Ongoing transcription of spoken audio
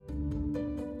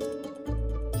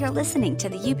You're listening to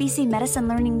the UBC Medicine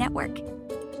Learning Network.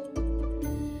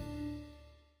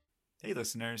 Hey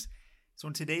listeners, so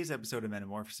in today's episode of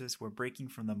Metamorphosis, we're breaking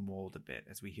from the mold a bit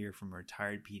as we hear from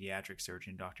retired pediatric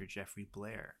surgeon Dr. Jeffrey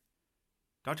Blair.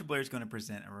 Dr. Blair is going to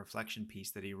present a reflection piece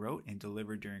that he wrote and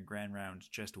delivered during grand rounds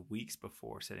just weeks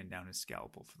before setting down his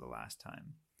scalpel for the last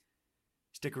time.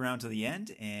 Stick around to the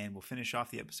end and we'll finish off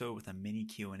the episode with a mini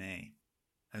Q&A.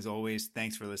 As always,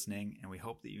 thanks for listening, and we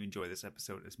hope that you enjoy this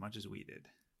episode as much as we did.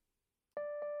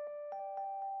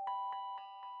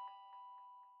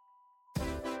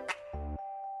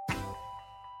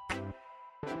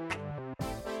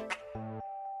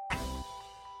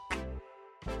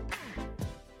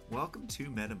 Welcome to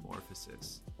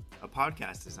Metamorphosis, a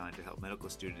podcast designed to help medical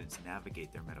students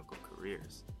navigate their medical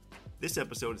careers. This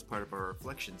episode is part of our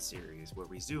reflection series where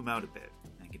we zoom out a bit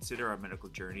and consider our medical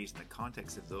journeys in the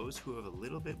context of those who have a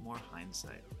little bit more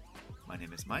hindsight. My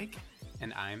name is Mike.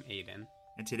 And I'm Aiden.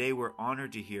 And today we're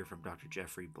honored to hear from Dr.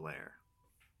 Jeffrey Blair.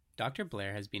 Dr.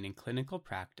 Blair has been in clinical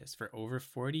practice for over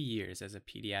 40 years as a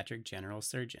pediatric general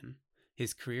surgeon.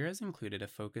 His career has included a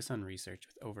focus on research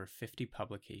with over 50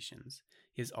 publications.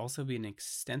 He has also been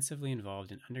extensively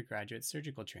involved in undergraduate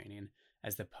surgical training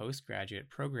as the postgraduate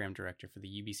program director for the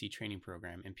UBC training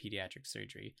program in pediatric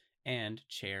surgery and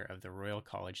chair of the Royal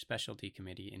College Specialty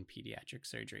Committee in Pediatric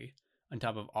Surgery. On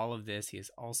top of all of this, he has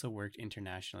also worked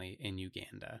internationally in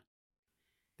Uganda.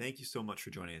 Thank you so much for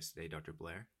joining us today, Dr.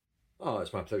 Blair. Oh,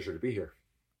 it's my pleasure to be here.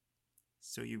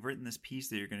 So you've written this piece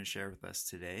that you're going to share with us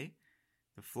today.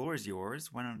 The floor is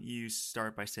yours. Why don't you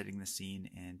start by setting the scene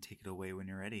and take it away when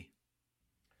you're ready?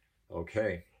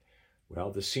 Okay.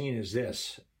 Well, the scene is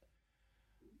this.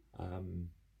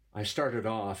 I started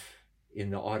off in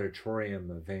the auditorium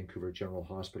of Vancouver General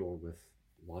Hospital with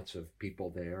lots of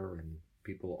people there and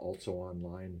people also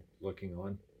online looking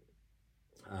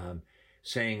on,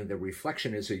 saying that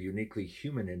reflection is a uniquely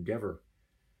human endeavor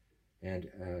and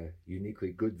a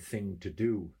uniquely good thing to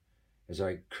do. As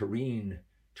I careen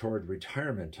toward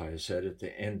retirement, I said at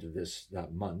the end of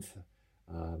that month,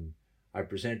 I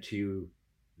present to you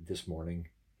this morning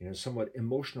in a somewhat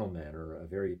emotional manner a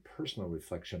very personal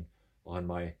reflection on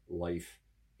my life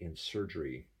in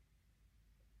surgery.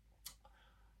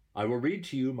 I will read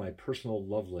to you my personal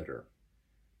love letter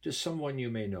to someone you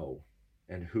may know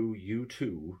and who you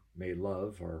too may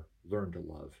love or learn to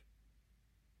love.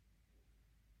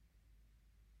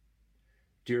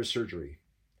 Dear surgery,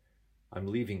 I'm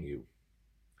leaving you.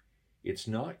 It's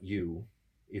not you,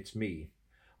 it's me.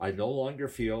 I no longer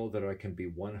feel that I can be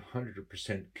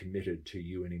 100% committed to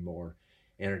you anymore,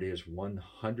 and it is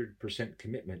 100%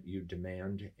 commitment you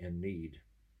demand and need.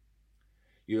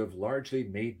 You have largely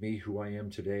made me who I am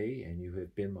today, and you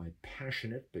have been my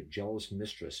passionate but jealous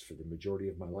mistress for the majority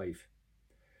of my life.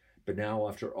 But now,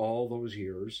 after all those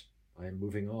years, I am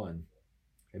moving on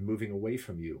and moving away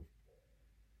from you.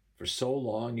 For so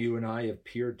long, you and I have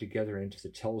peered together into the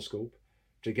telescope,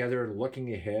 together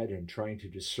looking ahead and trying to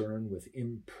discern with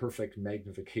imperfect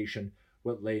magnification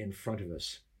what lay in front of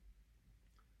us,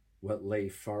 what lay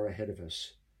far ahead of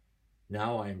us.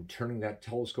 Now I am turning that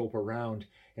telescope around,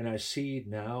 and I see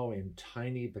now in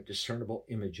tiny but discernible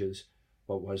images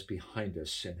what was behind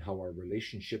us and how our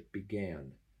relationship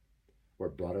began,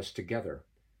 what brought us together,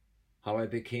 how I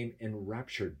became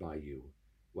enraptured by you,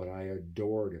 what I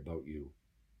adored about you,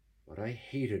 what I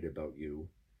hated about you,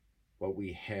 what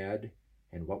we had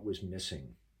and what was missing.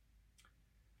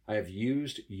 I have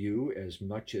used you as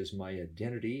much as my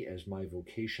identity as my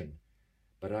vocation,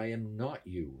 but I am not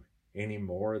you any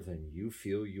more than you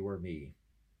feel you are me.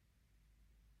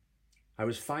 I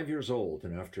was 5 years old,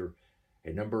 and after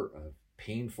a number of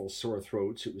painful sore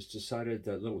throats, it was decided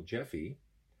that little Jeffy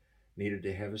needed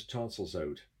to have his tonsils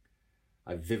out.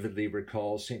 I vividly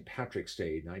recall St. Patrick's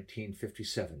Day,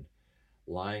 1957,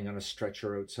 lying on a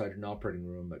stretcher outside an operating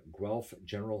room at Guelph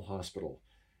General Hospital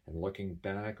and looking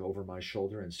back over my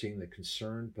shoulder and seeing the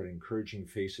concerned but encouraging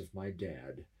face of my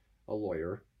dad, a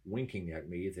lawyer, winking at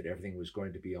me that everything was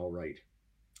going to be all right.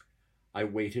 I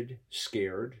waited,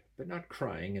 scared, but not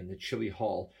crying, in the chilly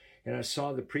hall, and I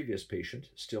saw the previous patient,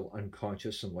 still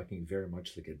unconscious and looking very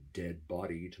much like a dead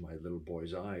body to my little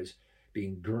boy's eyes,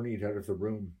 being gurneyed out of the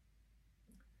room.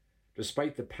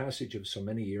 Despite the passage of so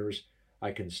many years,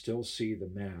 I can still see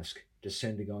the mask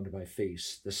descending onto my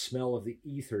face, the smell of the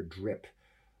ether drip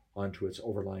onto its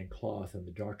overlying cloth, and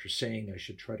the doctor saying I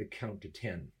should try to count to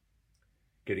 10,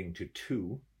 getting to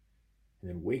 2, and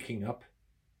then waking up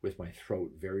with my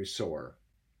throat very sore,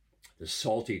 the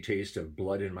salty taste of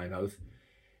blood in my mouth,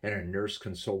 and a nurse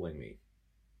consoling me.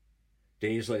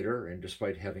 Days later, and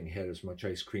despite having had as much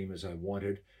ice cream as I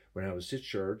wanted when I was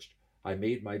discharged, I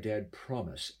made my dad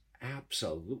promise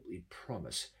absolutely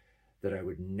promise that I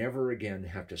would never again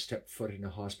have to step foot in a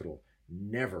hospital.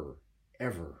 Never,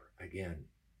 ever again.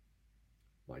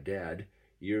 My dad,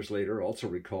 years later, also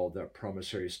recalled that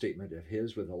promissory statement of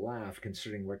his with a laugh,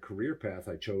 considering what career path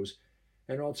I chose,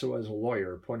 and also as a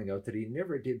lawyer, pointing out that he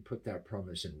never did put that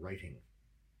promise in writing.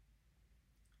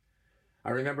 I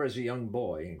remember as a young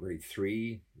boy in grade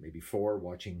 3, maybe 4,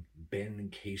 watching Ben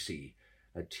Casey,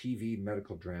 a TV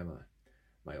medical drama.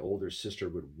 My older sister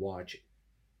would watch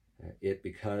it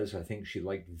because I think she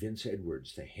liked Vince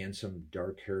Edwards, the handsome,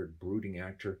 dark-haired, brooding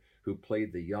actor who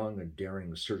played the young and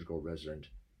daring surgical resident,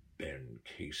 Ben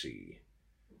Casey.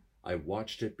 I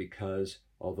watched it because,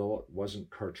 although it wasn't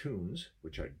cartoons,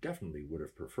 which I definitely would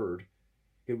have preferred,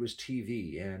 it was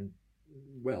TV, and,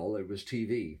 well, it was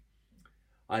TV.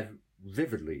 I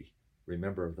vividly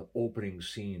remember the opening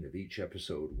scene of each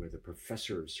episode where the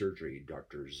professor of surgery,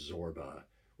 Dr. Zorba,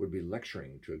 would be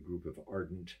lecturing to a group of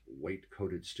ardent,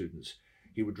 white-coated students.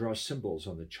 He would draw symbols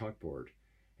on the chalkboard,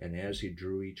 and as he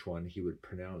drew each one, he would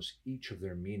pronounce each of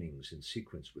their meanings in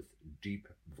sequence with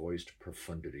deep-voiced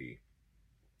profundity.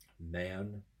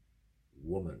 Man,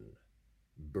 woman,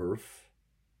 birth,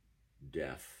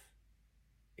 death,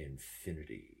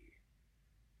 infinity.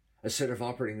 A set of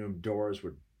operating room doors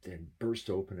would then burst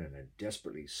open, and a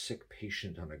desperately sick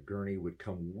patient on a gurney would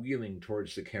come wheeling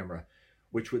towards the camera,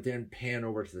 which would then pan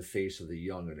over to the face of the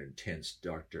young and intense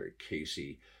Dr.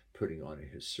 Casey, putting on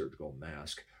his surgical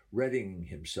mask, readying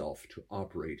himself to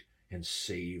operate and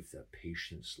save the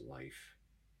patient's life.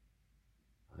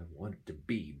 I wanted to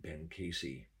be Ben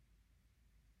Casey.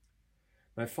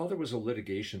 My father was a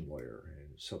litigation lawyer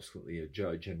and subsequently a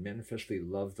judge, and manifestly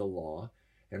loved the law,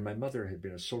 and my mother had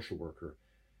been a social worker.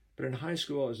 But in high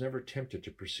school, I was never tempted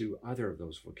to pursue either of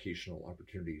those vocational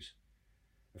opportunities.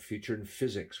 A future in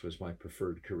physics was my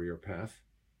preferred career path.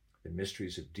 The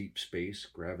mysteries of deep space,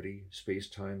 gravity,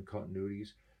 space-time continuities,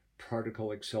 particle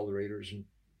accelerators, and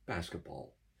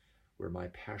basketball were my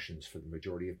passions for the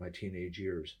majority of my teenage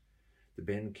years. The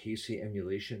Ben Casey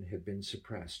emulation had been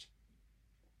suppressed.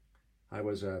 I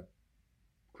was a,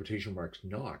 quotation marks,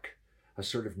 knock, a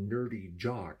sort of nerdy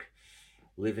jock,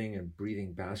 living and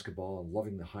breathing basketball and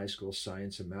loving the high school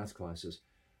science and math classes.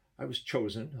 I was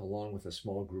chosen, along with a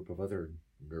small group of other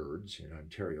nerds in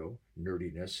Ontario,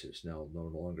 nerdiness is now no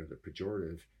longer the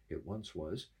pejorative it once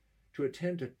was, to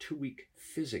attend a 2-week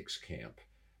physics camp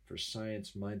for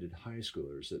science-minded high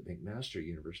schoolers at McMaster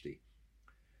University.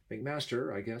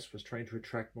 McMaster, I guess, was trying to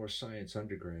attract more science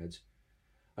undergrads.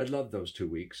 I loved those 2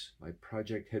 weeks. My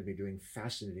project had me doing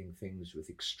fascinating things with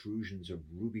extrusions of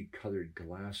ruby-colored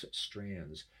glass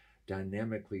strands,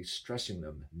 dynamically stressing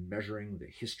them, measuring the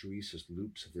hysteresis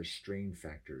loops of their strain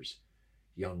factors,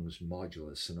 Young's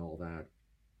modulus and all that,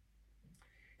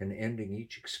 and ending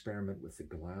each experiment with the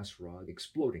glass rod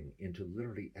exploding into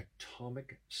literally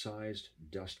atomic-sized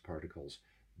dust particles,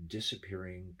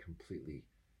 disappearing completely.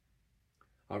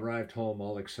 I arrived home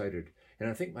all excited, and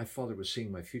I think my father was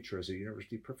seeing my future as a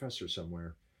university professor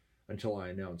somewhere, until I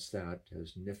announced that,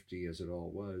 as nifty as it all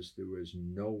was, there was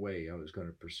no way I was going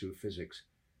to pursue physics.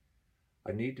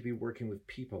 I need to be working with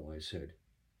people, I said.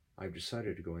 I've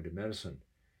decided to go into medicine.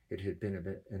 It had been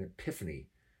an epiphany,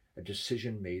 a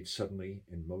decision made suddenly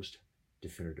and most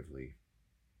definitively.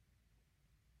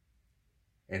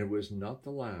 And it was not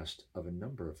the last of a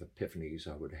number of epiphanies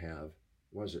I would have,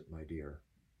 was it, my dear?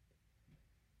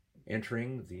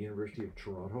 Entering the University of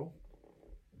Toronto,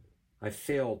 I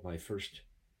failed my first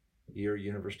year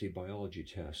university biology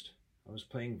test. I was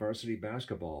playing varsity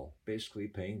basketball, basically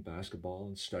playing basketball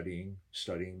and studying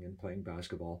and playing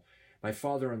basketball. My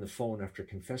father on the phone, after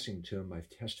confessing to him my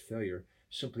test failure,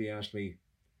 simply asked me,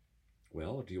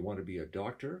 well, do you want to be a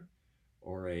doctor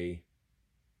or a,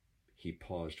 he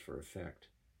paused for effect,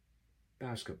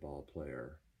 basketball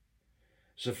player?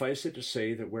 Suffice it to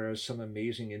say that whereas some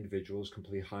amazing individuals can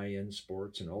play high-end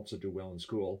sports and also do well in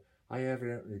school, I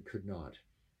evidently could not.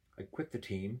 I quit the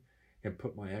team and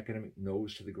put my academic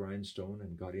nose to the grindstone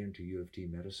and got into U of T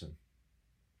medicine.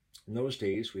 In those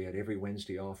days, we had every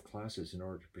Wednesday off classes in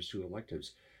order to pursue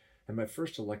electives, and my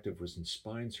first elective was in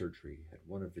spine surgery at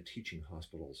one of the teaching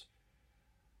hospitals.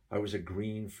 I was a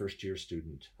green first-year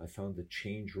student. I found the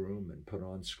change room and put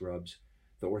on scrubs.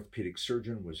 The orthopedic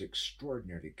surgeon was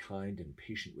extraordinarily kind and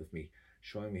patient with me,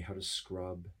 showing me how to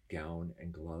scrub, gown,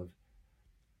 and glove.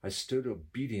 I stood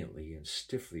obediently and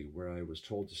stiffly where I was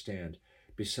told to stand,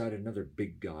 beside another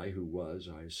big guy who was,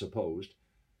 I supposed,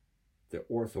 the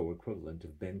ortho equivalent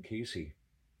of Ben Casey.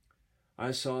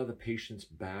 I saw the patient's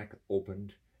back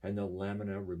opened and the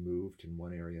lamina removed in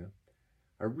one area.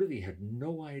 I really had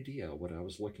no idea what I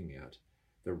was looking at,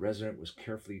 The resident was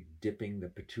carefully dipping the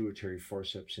pituitary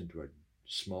forceps into a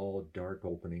small, dark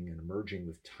opening and emerging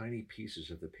with tiny pieces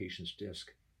of the patient's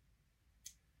disc.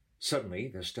 Suddenly,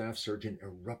 the staff surgeon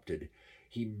erupted.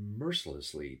 He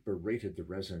mercilessly berated the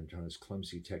resident on his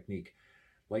clumsy technique.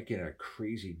 Like in a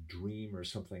crazy dream or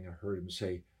something, I heard him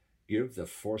say, "Give the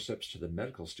forceps to the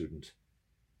medical student."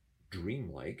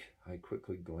 Dreamlike, I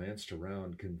quickly glanced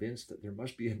around, convinced that there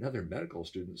must be another medical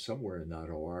student somewhere in that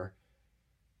OR.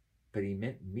 But he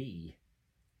meant me.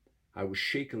 I was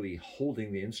shakily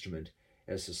holding the instrument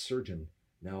as the surgeon,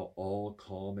 now all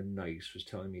calm and nice, was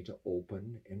telling me to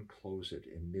open and close it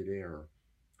in midair.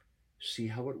 "See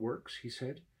how it works?" he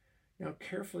said. "Now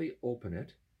carefully open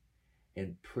it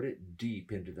and put it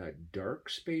deep into that dark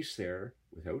space there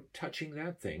without touching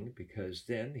that thing, because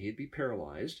then he'd be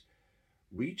paralyzed.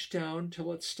 Reach down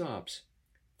till it stops,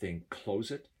 then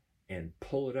close it and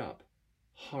pull it up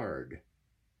hard."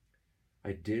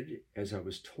 I did as I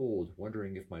was told,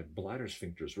 wondering if my bladder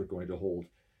sphincters were going to hold.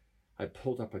 I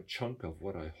pulled up a chunk of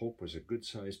what I hope was a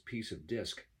good-sized piece of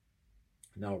disc,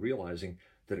 now realizing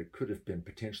that it could have been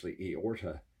potentially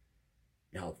aorta.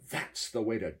 "Now that's the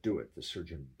way to do it," the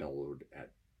surgeon bellowed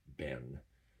at Ben.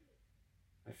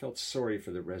 I felt sorry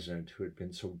for the resident who had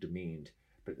been so demeaned,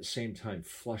 but at the same time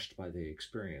flushed by the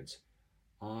experience.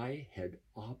 I had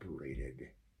operated.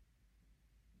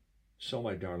 "So,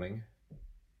 my darling,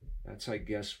 that's, I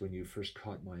guess, when you first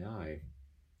caught my eye."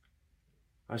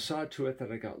 I saw to it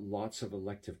that I got lots of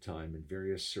elective time in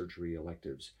various surgery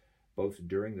electives, both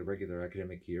during the regular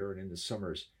academic year and in the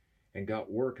summers, and got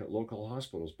work at local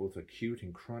hospitals, both acute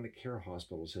and chronic care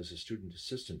hospitals, as a student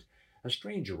assistant, a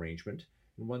strange arrangement,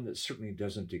 and one that certainly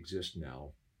doesn't exist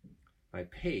now. My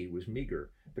pay was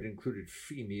meager, but included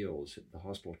free meals at the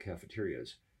hospital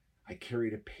cafeterias. I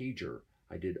carried a pager.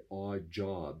 I did odd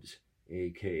jobs,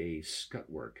 aka scut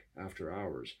work, after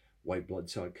hours, white blood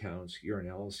cell counts,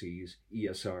 urinalyses,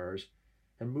 ESRs,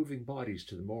 and moving bodies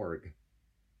to the morgue.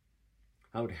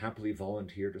 I would happily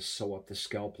volunteer to sew up the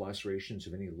scalp lacerations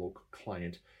of any local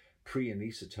client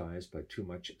pre-anesthetized by too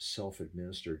much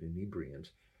self-administered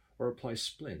inebriant, or apply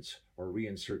splints or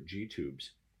reinsert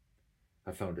G-tubes.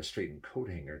 I found a straightened coat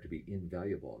hanger to be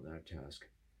invaluable in that task.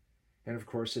 And of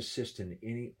course assist in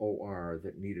any OR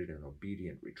that needed an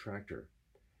obedient retractor.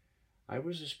 I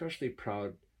was especially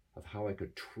proud of how I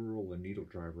could twirl a needle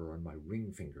driver on my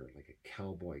ring finger like a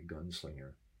cowboy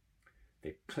gunslinger.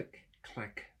 The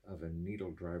click-clack of a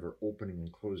needle driver opening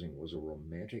and closing was a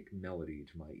romantic melody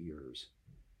to my ears.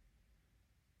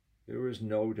 There was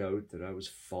no doubt that I was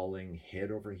falling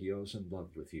head over heels in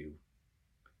love with you,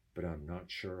 but I'm not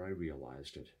sure I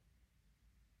realized it.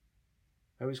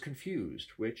 I was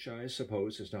confused, which I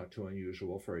suppose is not too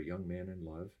unusual for a young man in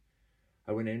love.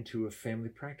 I went into a family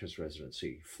practice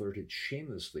residency, flirted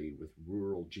shamelessly with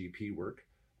rural GP work,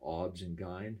 obs and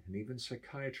gyne, and even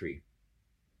psychiatry.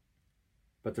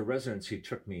 But the residency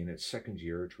took me in its second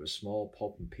year to a small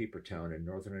pulp and paper town in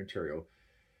northern Ontario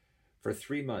for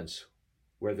 3 months,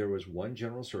 where there was one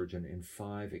general surgeon and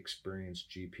 5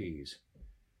 experienced GPs.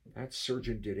 That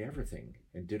surgeon did everything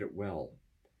and did it well.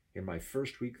 In my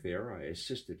first week there, I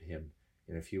assisted him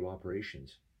in a few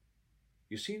operations.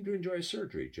 "You seem to enjoy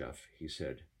surgery, Jeff," he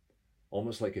said.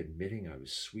 Almost like admitting I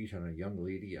was sweet on a young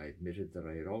lady, I admitted that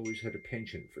I had always had a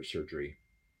penchant for surgery.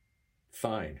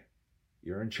 "Fine.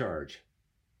 You're in charge.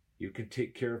 You can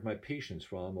take care of my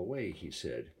patients while I'm away," he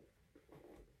said.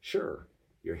 "Sure.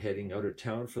 You're heading out of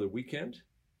town for the weekend?"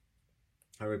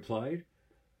 I replied.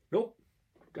 "Nope.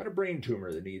 Got a brain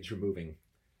tumor that needs removing.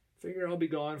 Figure I'll be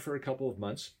gone for a couple of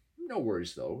months. No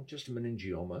worries, though. Just a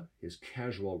meningioma." His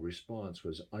casual response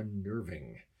was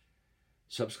unnerving.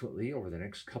 Subsequently, over the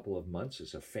next couple of months,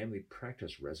 as a family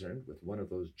practice resident with one of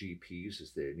those GPs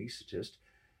as the anesthetist,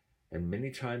 and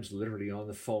many times literally on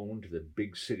the phone to the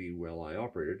big city while I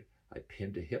operated, I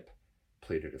pinned a hip,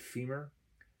 plated a femur,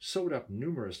 sewed up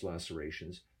numerous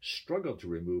lacerations, struggled to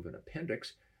remove an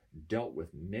appendix, dealt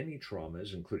with many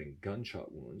traumas, including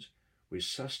gunshot wounds,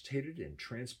 resuscitated and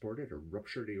transported a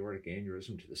ruptured aortic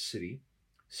aneurysm to the city,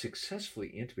 successfully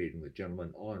intubating the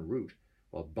gentleman en route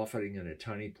while buffeting in a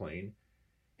tiny plane,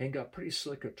 and got pretty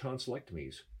slick at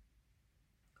tonsillectomies,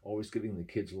 always giving the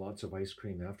kids lots of ice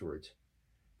cream afterwards.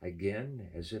 Again,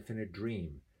 as if in a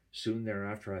dream, soon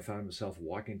thereafter I found myself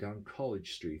walking down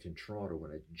College Street in Toronto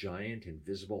when a giant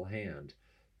invisible hand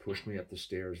pushed me up the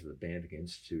stairs of the Banting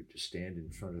Institute to stand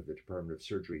in front of the Department of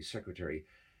Surgery secretary,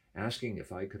 asking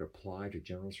if I could apply to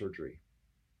general surgery.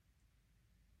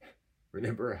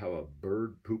 Remember how a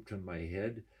bird pooped on my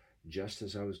head just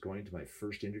as I was going to my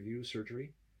first interview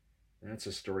surgery? That's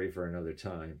a story for another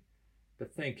time.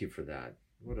 But thank you for that.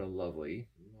 What a lovely,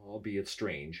 albeit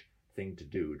strange, thing to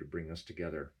do to bring us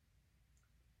together.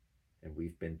 And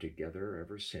we've been together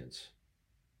ever since.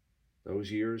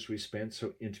 Those years we spent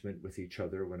so intimate with each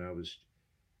other when I was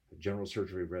a general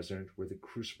surgery resident were the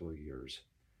crucible years.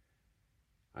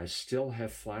 I still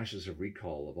have flashes of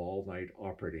recall of all-night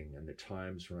operating and the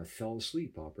times when I fell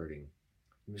asleep operating,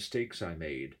 the mistakes I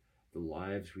made, the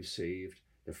lives we saved,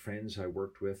 the friends I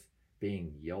worked with,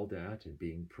 being yelled at and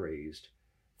being praised,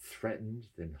 threatened,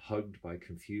 then hugged by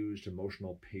confused,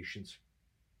 emotional patients,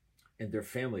 and their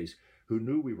families who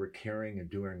knew we were caring and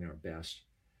doing our best.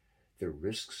 The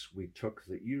risks we took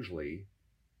that usually,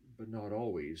 but not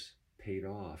always, paid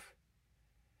off.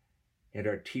 And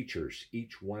our teachers,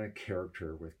 each one a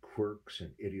character with quirks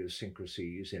and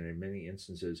idiosyncrasies, and in many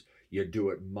instances, you do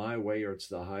it my way or it's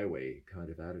the highway kind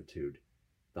of attitude.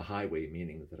 The highway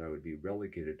meaning that I would be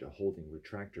relegated to holding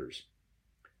retractors.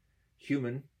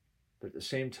 Human, but at the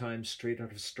same time straight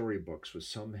out of storybooks, with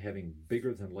some having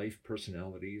bigger-than-life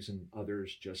personalities and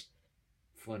others just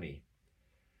funny.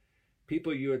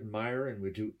 People you admire and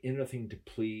would do anything to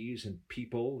please, and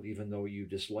people, even though you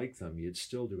dislike them, you'd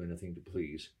still do anything to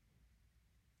please.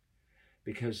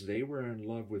 Because they were in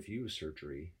love with you,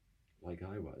 surgery, like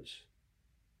I was.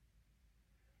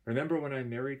 Remember when I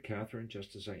married Catherine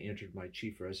just as I entered my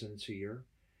chief residency year?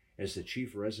 As the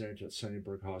chief resident at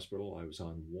Sunnybrook Hospital, I was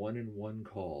on one-in-one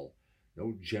call.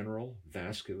 No general,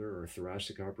 vascular, or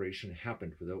thoracic operation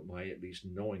happened without my at least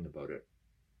knowing about it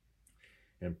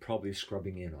and probably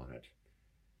scrubbing in on it.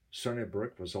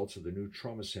 Sunnybrook was also the new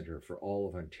trauma center for all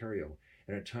of Ontario,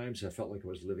 and at times I felt like I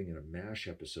was living in a MASH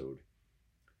episode.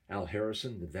 Al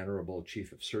Harrison, the venerable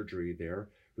chief of surgery there,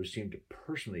 who seemed to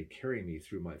personally carry me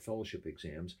through my fellowship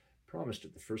exams, promised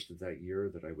at the first of that year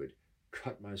that I would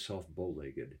cut myself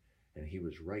bow-legged, and he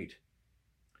was right.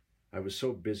 I was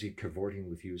so busy cavorting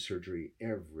with you, surgery,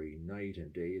 every night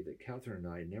and day that Catherine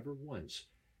and I never once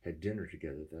had dinner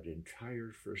together that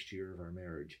entire first year of our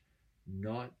marriage.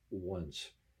 Not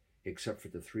once, except for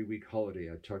the 3-week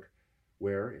holiday I took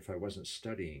where, if I wasn't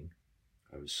studying,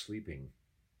 I was sleeping.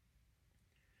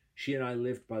 She and I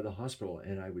lived by the hospital,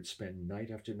 and I would spend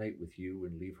night after night with you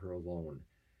and leave her alone,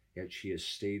 yet she has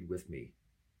stayed with me.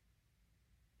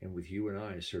 And with you and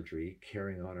I, surgery,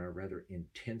 carrying on our rather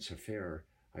intense affair,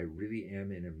 I really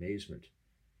am in amazement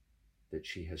that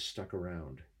she has stuck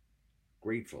around.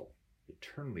 Grateful,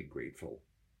 eternally grateful,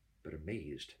 but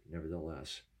amazed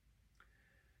nevertheless.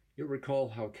 You'll recall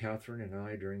how Catherine and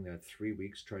I, during that 3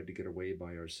 weeks, tried to get away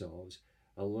by ourselves,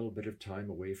 a little bit of time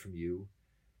away from you.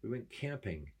 We went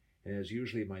camping, and as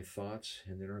usually my thoughts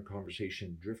and then our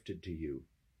conversation drifted to you.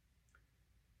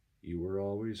 You were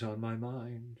always on my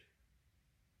mind.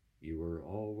 You were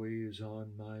always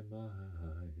on my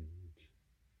mind.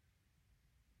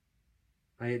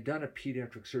 I had done a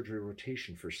pediatric surgery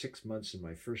rotation for 6 months in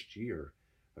my first year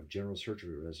of general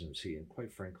surgery residency, and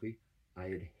quite frankly, I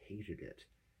had hated it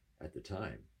at the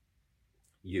time.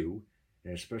 You,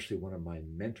 and especially one of my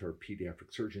mentor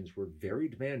pediatric surgeons, were very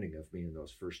demanding of me in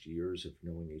those first years of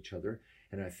knowing each other,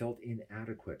 and I felt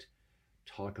inadequate.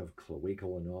 Talk of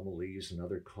cloacal anomalies and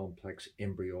other complex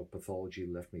embryo pathology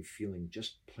left me feeling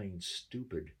just plain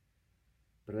stupid.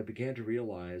 But I began to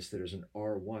realize that as an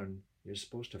R1, you're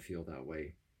supposed to feel that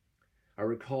way. I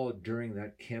recall during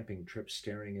that camping trip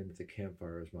staring into the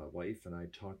campfire as my wife and I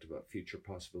talked about future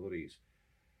possibilities.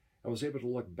 I was able to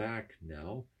look back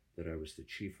now that I was the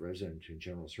chief resident in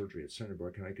general surgery at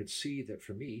Sunnybrook, and I could see that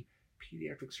for me,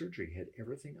 pediatric surgery had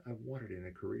everything I wanted in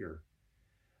a career.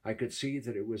 I could see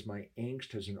that it was my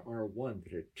angst as an R1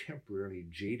 that had temporarily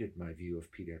jaded my view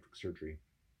of pediatric surgery.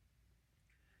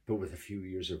 But with a few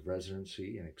years of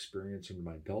residency and experience under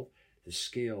my belt, the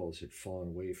scales had fallen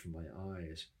away from my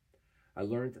eyes. I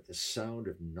learned that the sound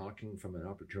of knocking from an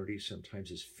opportunity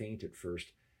sometimes is faint at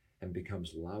first and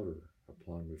becomes louder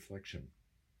upon reflection.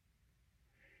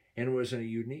 And it was a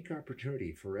unique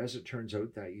opportunity, for as it turns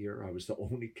out that year, I was the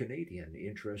only Canadian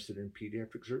interested in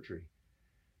pediatric surgery.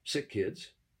 Sick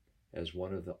Kids, as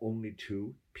one of the only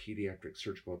 2 pediatric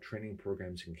surgical training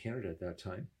programs in Canada at that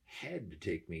time, had to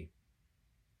take me.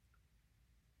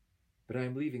 But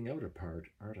I'm leaving out a part,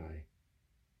 aren't I?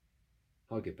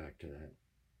 I'll get back to that.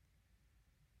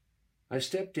 I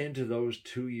stepped into those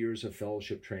 2 years of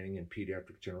fellowship training in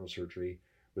pediatric general surgery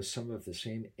with some of the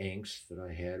same angst that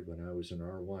I had when I was an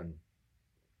R1.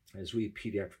 As we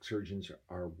pediatric surgeons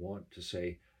are wont to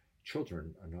say,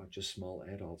 children are not just small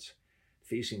adults.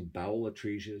 Facing bowel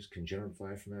atresias, congenital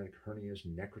diaphragmatic hernias,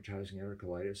 necrotizing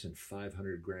enterocolitis, and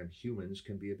 500-gram humans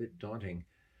can be a bit daunting.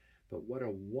 But what a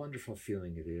wonderful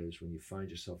feeling it is when you find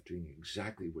yourself doing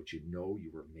exactly what you know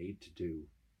you were made to do.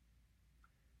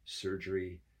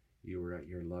 Surgery, you were at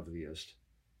your loveliest.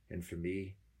 And for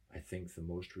me, I think, the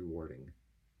most rewarding.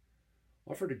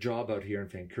 Offered a job out here in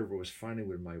Vancouver was finally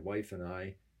when my wife and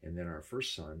I, and then our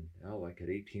first son, Alec, at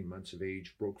 18 months of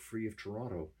age, broke free of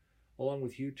Toronto, along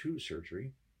with you too,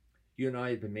 Surgery. You and I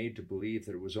had been made to believe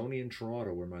that it was only in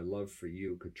Toronto where my love for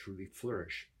you could truly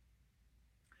flourish.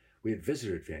 We had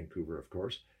visited Vancouver, of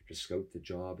course, to scout the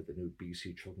job at the new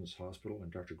BC Children's Hospital,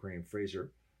 and Dr. Graham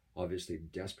Fraser, obviously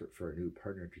desperate for a new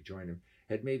partner to join him,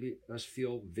 had made us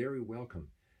feel very welcome.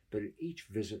 But at each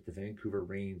visit, the Vancouver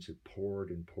rains had poured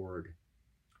and poured.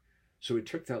 So we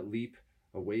took that leap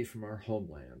away from our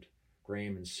homeland,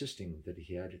 Graham insisting that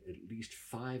he had at least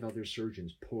 5 other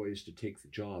surgeons poised to take the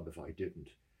job if I didn't.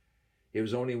 It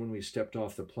was only when we stepped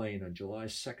off the plane on July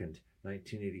 2nd,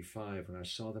 1985, when I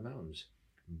saw the mountains,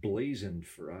 blazoned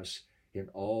for us in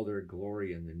all their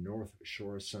glory in the North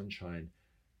Shore sunshine,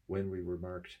 when we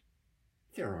remarked,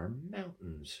 "There are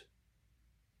mountains."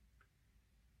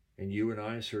 And you and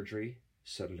I, Surgery,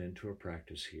 settled into a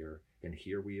practice here, and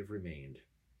here we have remained.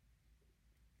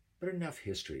 But enough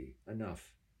history,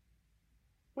 enough.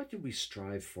 What do we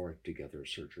strive for together,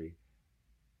 Surgery?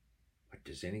 What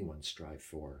does anyone strive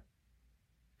for?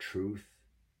 Truth,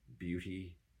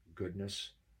 beauty,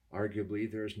 goodness.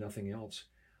 Arguably, there is nothing else.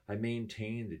 I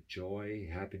maintain that joy,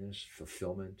 happiness,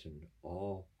 fulfillment, and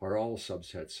all are all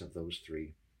subsets of those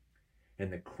 3,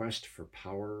 and the quest for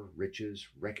power, riches,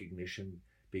 recognition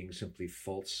being simply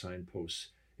false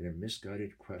signposts in a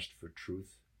misguided quest for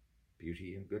truth,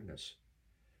 beauty, and goodness.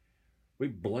 We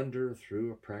blunder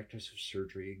through a practice of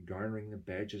surgery, garnering the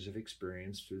badges of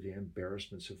experience through the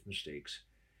embarrassments of mistakes.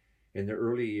 In the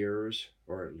early years,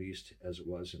 or at least as it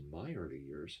was in my early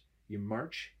years, you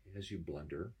march as you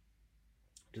blunder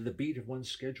to the beat of one's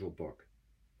schedule book,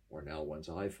 or now one's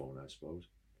iPhone, I suppose,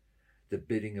 the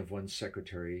bidding of one's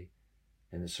secretary,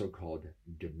 and the so-called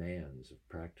demands of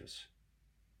practice.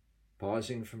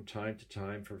 Pausing from time to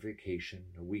time for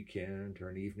vacation, a weekend, or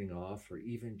an evening off, or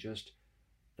even just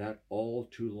that all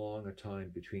too long a time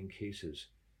between cases,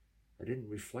 I didn't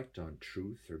reflect on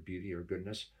truth or beauty or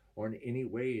goodness, or in any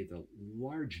way the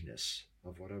largeness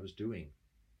of what I was doing.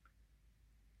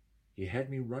 You had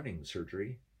me running,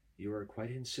 Surgery. You are quite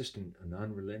insistent and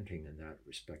unrelenting in that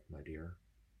respect, my dear.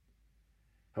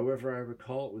 However, I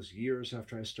recall it was years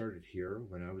after I started here,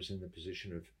 when I was in the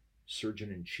position of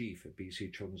Surgeon-in-Chief at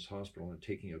BC Children's Hospital and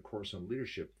taking a course on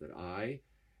leadership, that I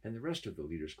and the rest of the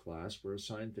leaders class were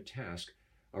assigned the task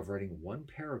of writing one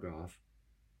paragraph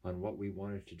on what we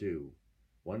wanted to do,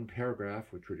 one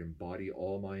paragraph which would embody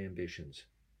all my ambitions.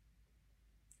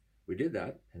 We did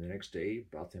that, and the next day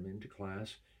brought them into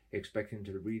class, expecting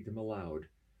to read them aloud.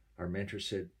 Our mentor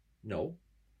said, "No,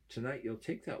 tonight you'll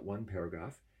take that one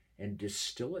paragraph and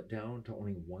distill it down to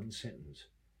only one sentence."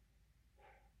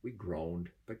 We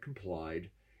groaned, but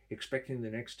complied, expecting the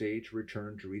next day to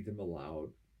return to read them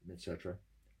aloud, etc.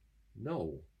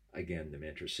 "No," again the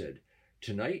mentor said,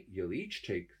 "tonight you'll each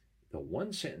take the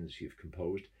one sentence you've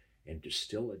composed and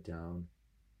distill it down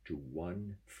to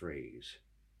one phrase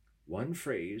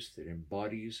that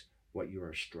embodies what you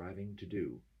are striving to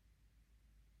do."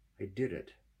 I did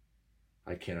it.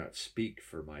 I cannot speak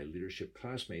for my leadership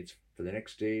classmates, for the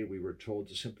next day we were told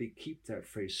to simply keep that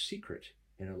phrase secret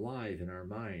and alive in our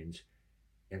minds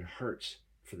and hearts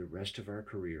for the rest of our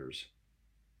careers.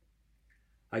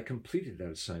 I completed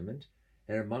that assignment,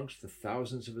 and amongst the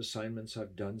thousands of assignments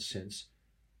I've done since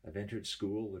I've entered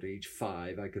school at age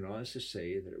 5, I can honestly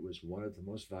say that it was one of the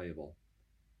most valuable.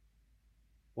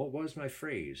 What was my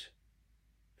phrase?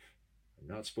 I'm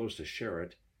not supposed to share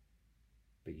it,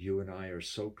 but you and I are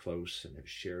so close and have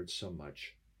shared so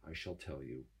much, I shall tell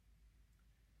you.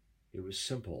 It was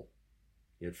simple,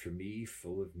 yet for me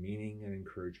full of meaning and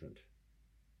encouragement.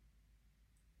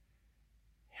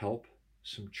 Help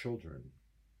some children.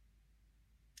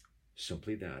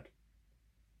 Simply that.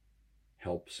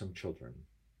 Help some children.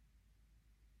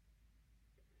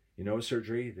 You know,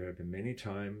 Surgery, there have been many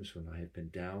times when I have been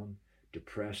down,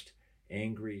 depressed,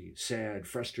 angry, sad,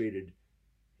 frustrated,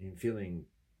 and feeling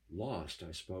lost,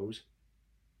 I suppose.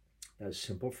 That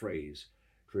simple phrase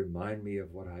to remind me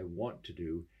of what I want to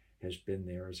do has been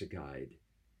there as a guide.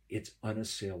 It's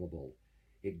unassailable.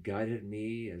 It guided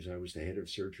me as I was the head of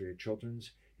surgery at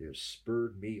Children's. It has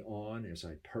spurred me on as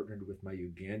I partnered with my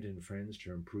Ugandan friends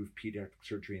to improve pediatric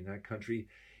surgery in that country.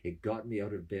 It got me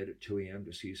out of bed at 2 a.m.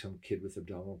 to see some kid with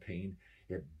abdominal pain.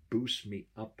 It boosts me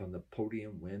up on the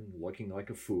podium when, looking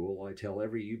like a fool, I tell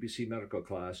every UBC medical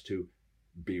class to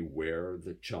beware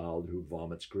the child who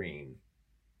vomits green.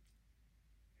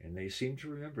 And they seem to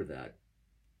remember that.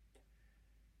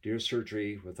 Dear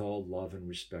Surgery, with all love and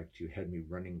respect, you had me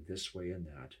running this way and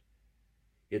that.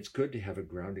 It's good to have a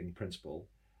grounding principle,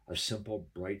 a simple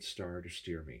bright star to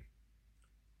steer me.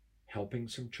 Helping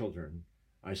some children,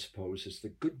 I suppose, is the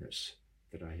goodness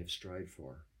that I have strived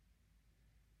for.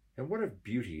 And what of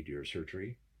beauty, dear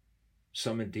surgery?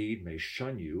 Some indeed may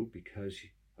shun you because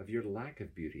of your lack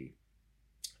of beauty.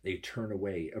 They turn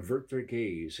away, avert their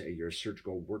gaze at your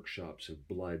surgical workshops of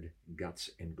blood,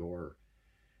 guts, and gore.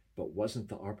 But wasn't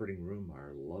the operating room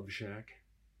our love shack?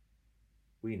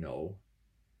 We know,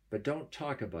 but don't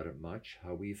talk about it much,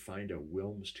 how we find a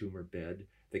Wilms tumor bed,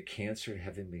 the cancer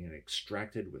having been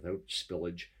extracted without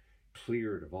spillage,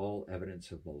 cleared of all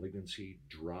evidence of malignancy,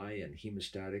 dry and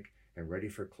hemostatic and ready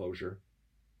for closure.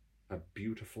 A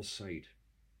beautiful sight.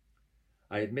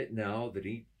 I admit now that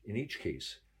in each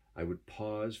case, I would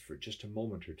pause for just a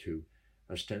moment or two,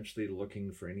 ostensibly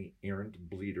looking for any errant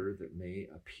bleeder that may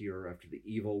appear after the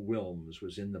evil Wilms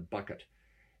was in the bucket,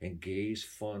 and gaze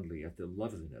fondly at the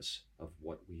loveliness of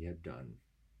what we had done.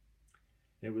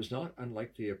 It was not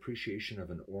unlike the appreciation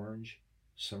of an orange,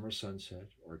 summer sunset,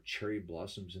 or cherry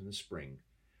blossoms in the spring,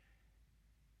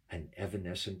 an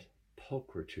evanescent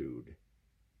pulchritude,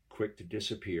 quick to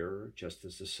disappear just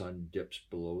as the sun dips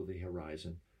below the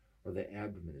horizon or the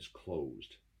abdomen is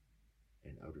closed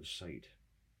and out of sight.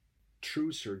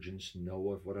 True surgeons know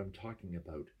of what I'm talking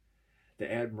about.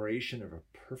 The admiration of a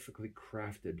perfectly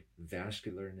crafted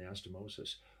vascular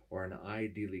anastomosis or an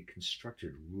ideally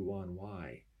constructed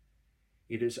Roux-en-Y.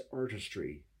 It is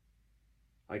artistry.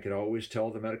 I could always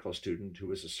tell the medical student who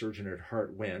was a surgeon at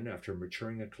heart when, after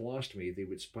maturing a colostomy, they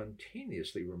would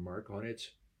spontaneously remark on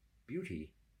its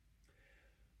beauty.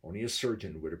 Only a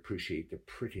surgeon would appreciate the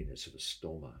prettiness of a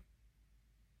stoma.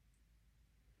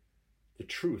 The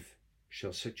truth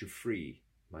shall set you free,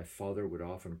 my father would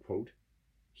often quote.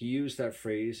 He used that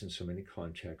phrase in so many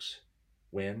contexts.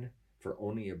 When, for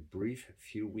only a brief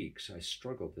few weeks, I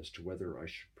struggled as to whether I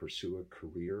should pursue a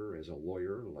career as a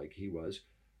lawyer like he was,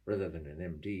 rather than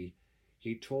an MD,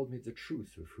 he told me the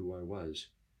truth of who I was.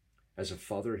 As a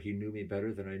father, he knew me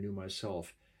better than I knew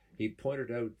myself. He pointed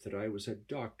out that I was a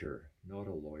doctor, not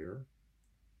a lawyer.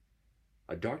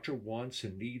 A doctor wants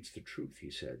and needs the truth, he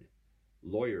said.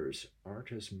 Lawyers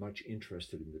aren't as much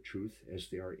interested in the truth as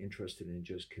they are interested in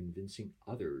just convincing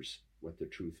others what the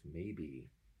truth may be.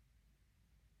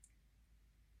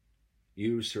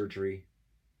 You, surgery,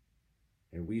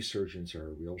 and we surgeons are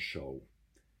a real show.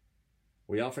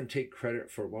 We often take credit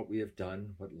for what we have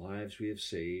done, what lives we have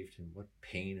saved, and what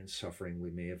pain and suffering we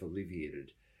may have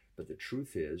alleviated. But the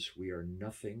truth is, we are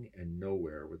nothing and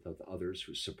nowhere without the others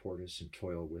who support us and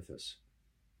toil with us.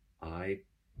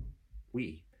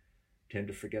 We tend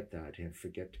to forget that and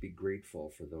forget to be grateful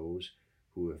for those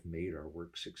who have made our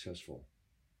work successful.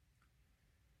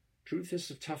 Truth is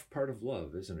the tough part of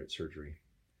love, isn't it, surgery?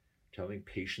 Telling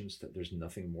patients that there's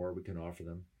nothing more we can offer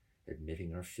them,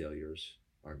 admitting our failures,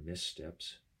 our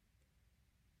missteps.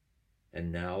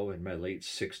 And now, in my late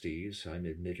 60s, I'm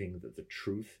admitting that the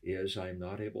truth is I'm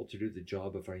not able to do the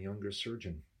job of our younger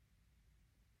surgeon.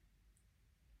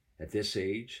 At this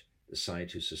age, the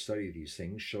scientists who study these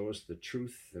things show us the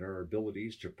truth that our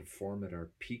abilities to perform at our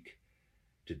peak,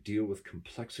 to deal with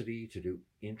complexity, to do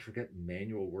intricate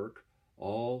manual work,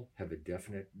 all have a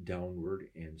definite downward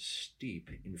and steep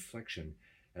inflection,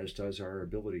 as does our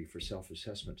ability for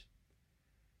self-assessment.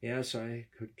 Yes, I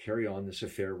could carry on this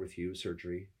affair with you,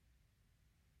 surgery,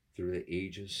 through the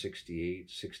ages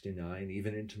 68, 69,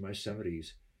 even into my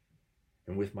 70s.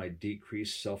 And with my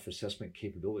decreased self-assessment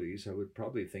capabilities, I would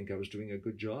probably think I was doing a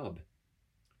good job.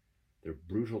 The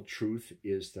brutal truth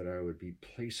is that I would be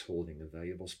place-holding a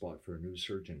valuable spot for a new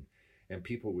surgeon, and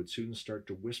people would soon start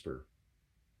to whisper.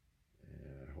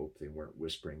 I hope they weren't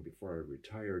whispering before I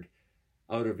retired,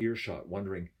 out of earshot,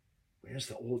 wondering, when is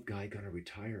the old guy going to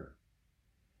retire?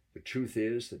 The truth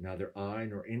is that neither I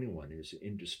nor anyone is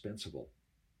indispensable.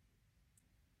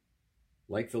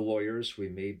 Like the lawyers, we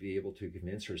may be able to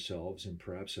convince ourselves and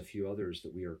perhaps a few others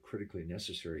that we are critically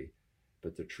necessary,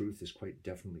 but the truth is quite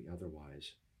definitely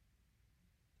otherwise.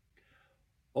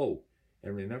 Oh,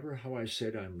 and remember how I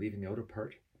said I'm leaving out a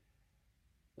part?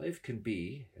 Life can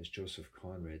be, as Joseph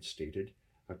Conrad stated,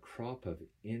 a crop of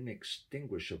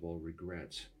inextinguishable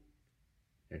regrets.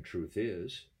 And truth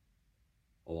is,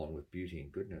 along with beauty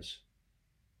and goodness,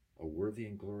 a worthy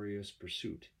and glorious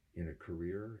pursuit in a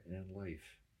career and in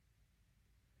life.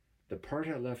 The part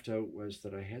I left out was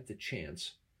that I had the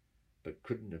chance, but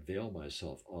couldn't avail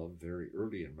myself of very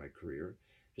early in my career,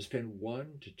 to spend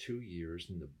 1 to 2 years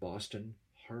in the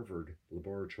Boston-Harvard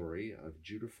laboratory of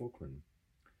Judah Folkman.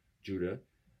 Judah,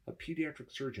 a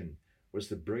pediatric surgeon, was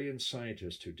the brilliant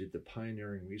scientist who did the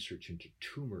pioneering research into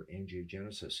tumor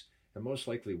angiogenesis, and most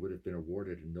likely would have been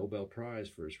awarded a Nobel Prize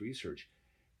for his research,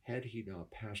 had he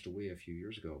not passed away a few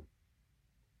years ago.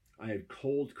 I had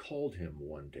cold called him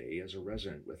one day as a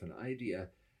resident with an idea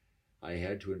I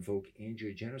had to invoke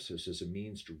angiogenesis as a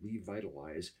means to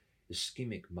revitalize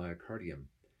ischemic myocardium.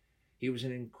 He was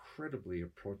an incredibly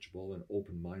approachable and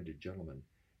open-minded gentleman,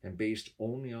 and based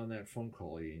only on that phone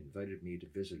call, he invited me to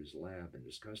visit his lab and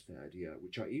discuss the idea,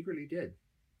 which I eagerly did.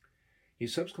 He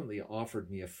subsequently offered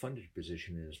me a funded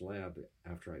position in his lab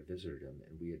after I visited him,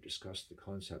 and we had discussed the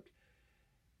concept.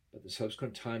 But the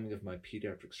subsequent timing of my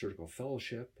pediatric surgical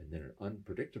fellowship and then an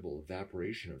unpredictable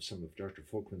evaporation of some of Dr.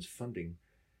 Folkman's funding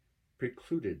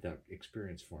precluded that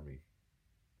experience for me.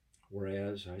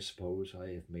 Whereas I suppose I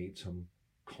have made some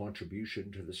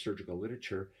contribution to the surgical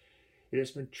literature, it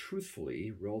has been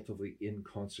truthfully relatively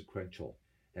inconsequential,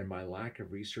 and my lack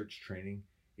of research training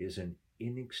is an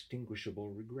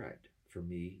inextinguishable regret for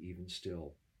me even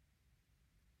still.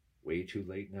 Way too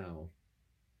late now.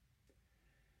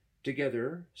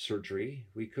 Together, surgery,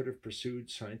 we could have pursued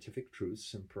scientific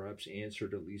truths and perhaps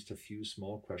answered at least a few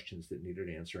small questions that needed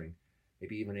answering,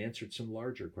 maybe even answered some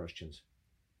larger questions.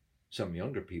 Some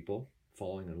younger people,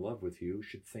 falling in love with you,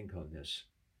 should think on this.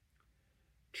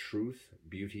 Truth,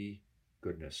 beauty,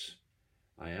 goodness.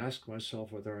 I ask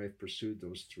myself whether I've pursued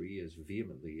those three as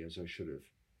vehemently as I should have.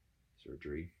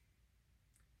 Surgery.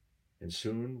 And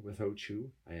soon, without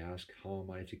you, I ask, how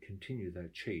am I to continue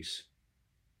that chase?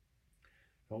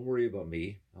 Don't worry about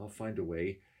me. I'll find a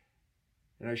way.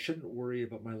 And I shouldn't worry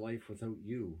about my life without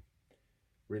you.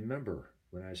 Remember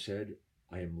when I said,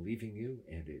 I am leaving you,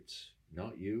 and it's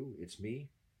not you, it's me?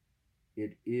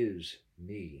 It is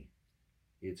me.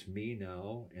 It's me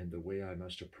now, and the way I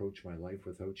must approach my life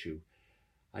without you.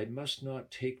 I must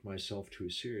not take myself too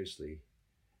seriously,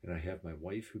 and I have my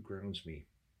wife who grounds me.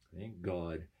 Thank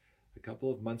God. A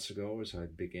couple of months ago, as I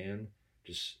began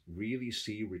to really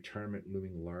see retirement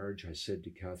looming large, I said to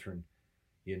Catherine,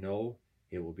 you know,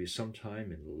 it will be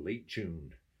sometime in late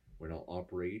June when I'll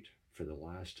operate for the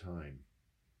last time.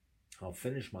 I'll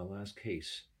finish my last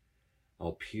case.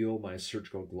 I'll peel my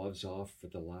surgical gloves off for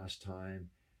the last time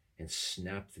and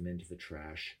snap them into the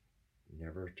trash,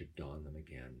 never to don them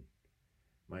again.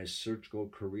 My surgical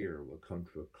career will come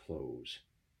to a close,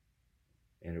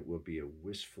 and it will be a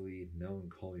wistfully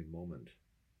melancholy moment.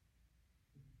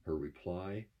 Her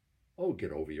reply, oh,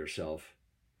 get over yourself.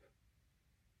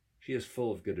 She is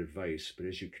full of good advice, but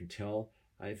as you can tell,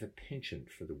 I have a penchant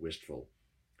for the wistful.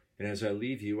 And as I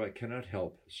leave you, I cannot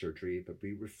help, surgery, but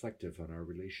be reflective on our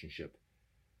relationship.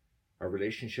 Our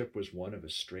relationship was one of a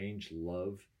strange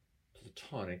love,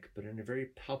 platonic, but in a very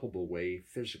palpable way,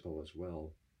 physical as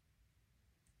well.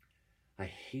 I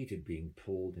hated being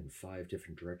pulled in 5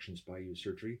 different directions by you,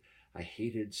 surgery. I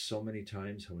hated so many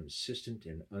times how insistent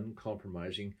and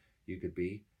uncompromising you could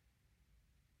be.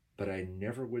 But I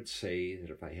never would say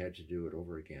that if I had to do it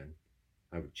over again,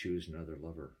 I would choose another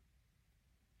lover.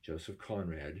 Joseph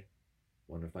Conrad,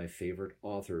 one of my favorite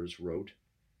authors, wrote,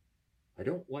 I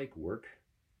don't like work.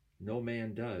 No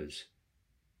man does.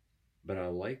 But I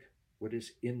like what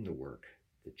is in the work,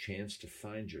 the chance to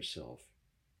find yourself,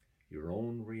 your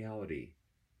own reality,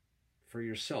 for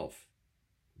yourself,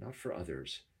 not for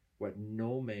others, what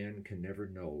no man can never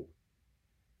know.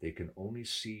 They can only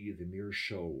see the mere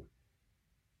show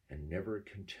and never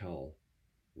can tell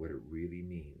what it really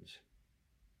means.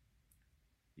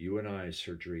 You and I,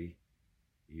 surgery,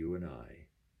 you and I.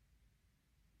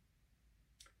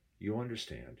 You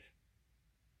understand.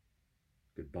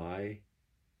 Goodbye,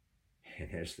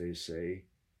 and as they say,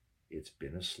 it's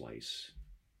been a slice.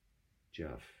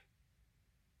 Jeff.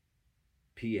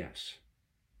 P.S.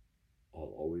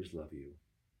 I'll always love you.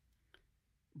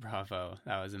 Bravo.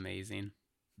 That was amazing.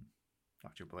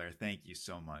 Dr. Blair, thank you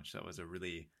so much. That was a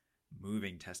really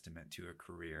moving testament to a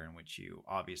career in which you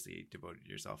obviously devoted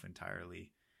yourself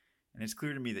entirely. And it's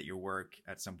clear to me that your work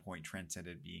at some point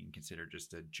transcended being considered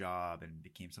just a job and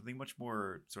became something much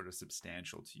more sort of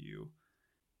substantial to you.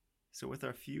 So with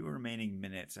our few remaining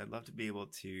minutes, I'd love to be able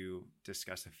to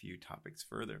discuss a few topics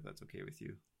further, if that's okay with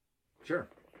you. Sure.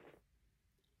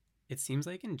 It seems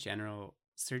like in general,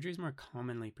 surgery is more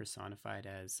commonly personified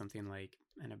as something like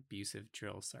an abusive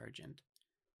drill sergeant.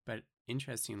 But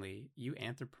interestingly, you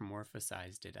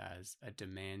anthropomorphized it as a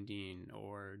demanding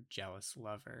or jealous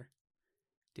lover.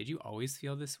 Did you always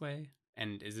feel this way?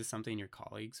 And is this something your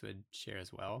colleagues would share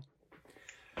as well?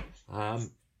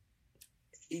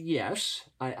 Yes.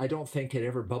 I don't think it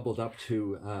ever bubbled up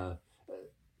to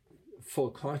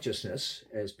full consciousness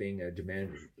as being a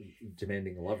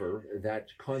demanding lover. That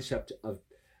concept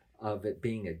of it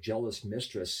being a jealous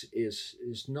mistress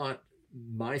is not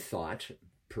my thought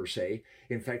per se.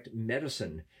 In fact,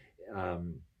 medicine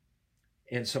and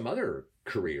some other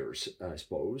careers, I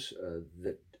suppose,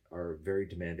 that are very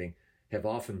demanding have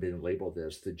often been labeled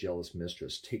as the jealous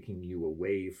mistress, taking you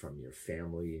away from your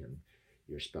family and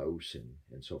your spouse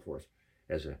and so forth.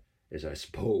 As I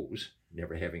suppose,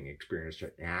 never having experienced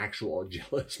an actual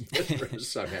jealous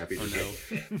mistress, I'm happy to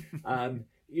say.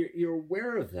 You're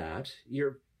aware of that.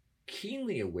 You're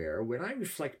keenly aware. When I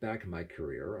reflect back on my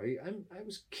career, I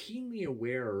was keenly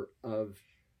aware of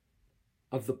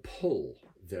the pull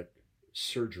that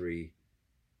surgery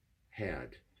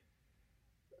had.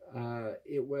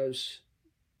 It was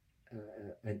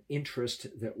an interest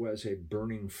that was a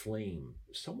burning flame,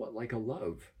 somewhat like a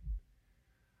love.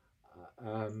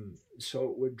 So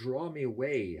it would draw me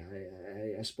away.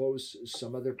 I suppose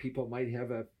some other people might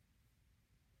have a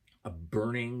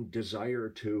burning desire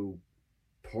to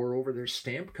pour over their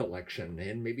stamp collection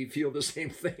and maybe feel the same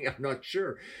thing. I'm not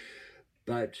sure.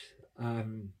 But I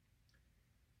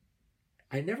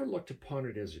never looked upon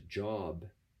it as a job.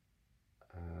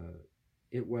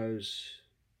 It was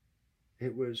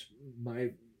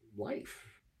my life.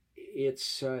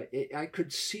 I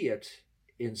could see it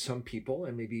in some people,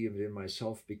 and maybe even in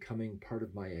myself, becoming part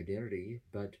of my identity.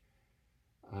 But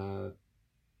I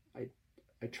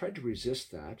tried to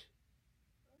resist that.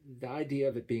 The idea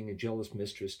of it being a jealous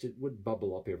mistress, it would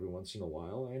bubble up every once in a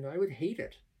while, and I would hate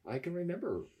it. I can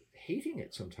remember hating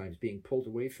it sometimes, being pulled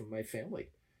away from my family,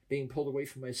 being pulled away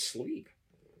from my sleep,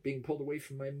 being pulled away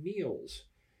from my meals,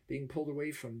 being pulled away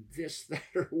from this, that,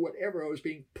 or whatever I was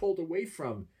being pulled away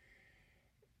from.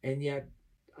 And yet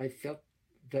I felt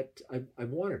that I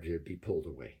wanted to be pulled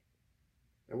away.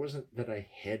 It wasn't that I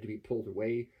had to be pulled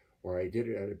away or I did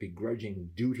it out of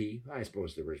begrudging duty. I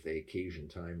suppose there was the occasion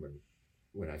time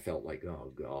when I felt like,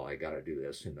 oh, God, I got to do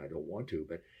this and I don't want to.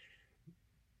 But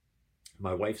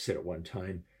my wife said at one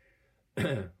time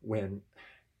when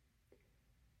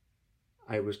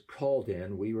I was called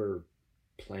in, we were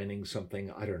planning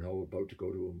something, I don't know, about to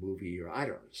go to a movie or I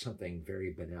don't know, something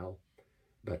very banal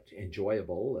but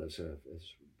enjoyable as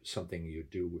something you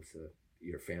do with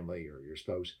your family or your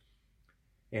spouse.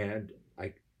 And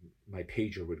my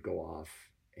pager would go off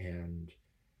and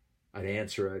I'd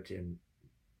answer it and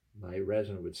my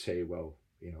resident would say, well,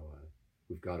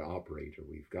 we've got to operate or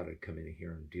we've got to come in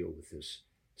here and deal with this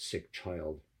sick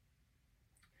child.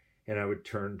 And I would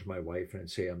turn to my wife and I'd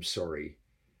say, I'm sorry,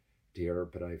 dear,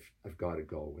 but I've got to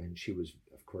go. And she was,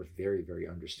 of course, very, very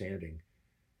understanding.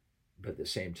 But at the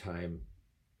same time,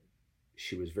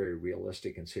 she was very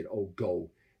realistic and said, oh, go.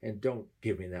 And don't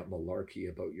give me that malarkey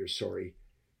about you're sorry.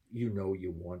 You know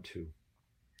you want to.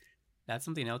 That's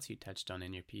something else you touched on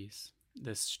in your piece.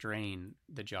 The strain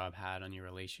the job had on your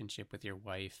relationship with your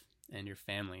wife and your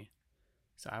family.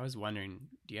 So I was wondering,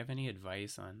 do you have any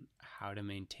advice on how to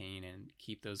maintain and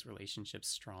keep those relationships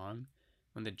strong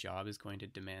when the job is going to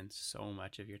demand so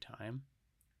much of your time?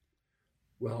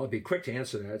 Well, I'll be quick to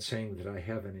answer that, saying that I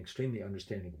have an extremely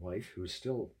understanding wife who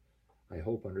still, I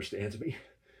hope, understands me.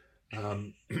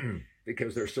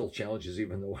 Because there are still challenges,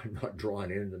 even though I'm not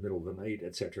drawn in the middle of the night,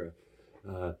 etc.,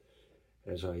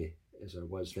 as I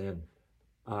was then.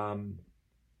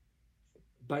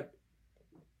 But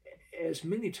as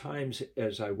many times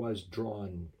as I was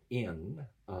drawn in,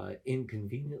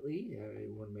 inconveniently,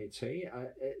 one might say,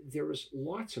 there was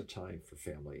lots of time for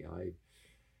family.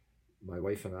 My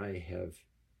wife and I have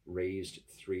raised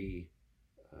 3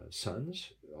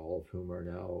 sons, all of whom are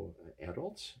now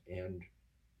adults, and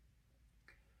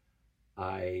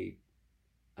I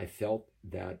felt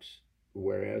that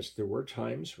whereas there were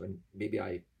times when maybe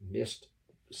I missed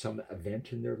some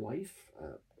event in their life,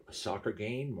 a soccer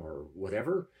game or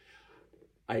whatever,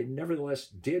 I nevertheless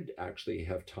did actually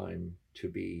have time to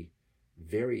be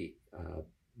very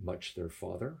much their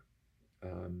father.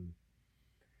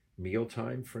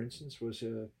 Mealtime, for instance, was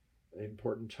an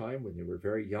important time when they were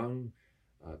very young.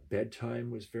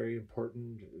 Bedtime was very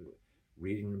important.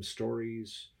 Reading them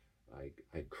stories.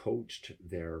 I coached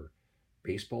their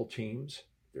baseball teams,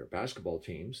 their basketball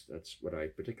teams. That's what I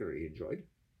particularly enjoyed.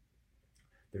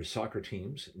 Their soccer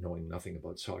teams, knowing nothing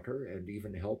about soccer, and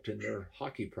even helped in their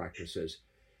hockey practices.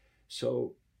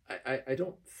 So I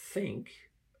don't think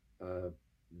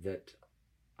that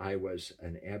I was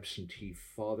an absentee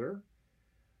father.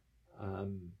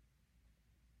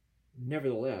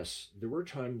 Nevertheless, there were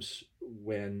times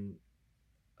when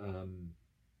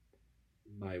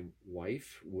my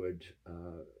wife would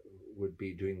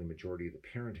be doing the majority of the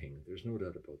parenting. There's no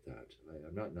doubt about that.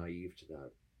 I'm not naive to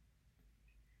that.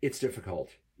 It's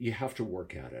difficult. You have to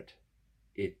work at it.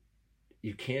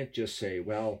 You can't just say,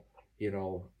 well,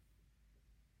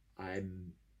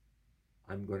 I'm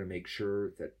going to make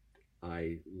sure that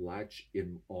I latch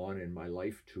on in my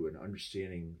life to an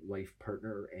understanding life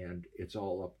partner, and it's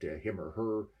all up to him or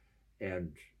her,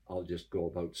 and I'll just go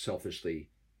about selfishly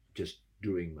just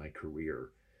doing my career.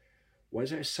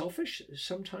 Was I selfish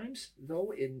sometimes,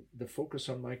 though, in the focus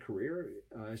on my career?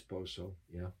 I suppose so,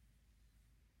 yeah.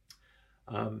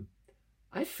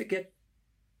 I forget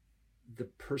the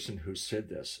person who said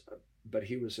this, but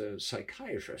he was a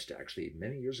psychiatrist, actually.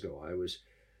 Many years ago, I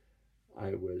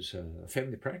was a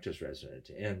family practice resident,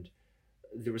 and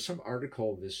there was some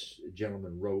article this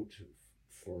gentleman wrote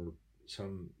for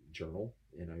some journal,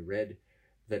 and I read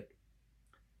that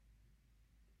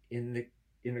in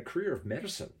a career of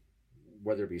medicine,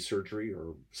 whether it be surgery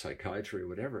or psychiatry or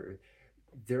whatever,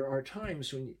 there are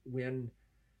times when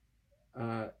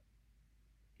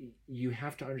you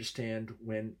have to understand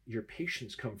when your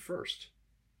patients come first,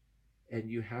 and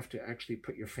you have to actually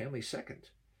put your family second.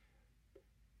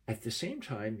 At the same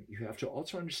time, you have to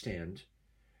also understand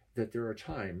that there are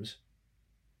times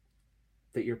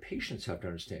that your patients have to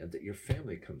understand that your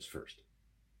family comes first,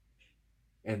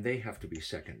 and they have to be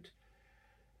second.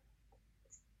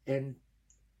 And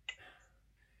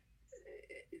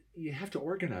you have to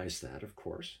organize that, of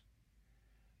course.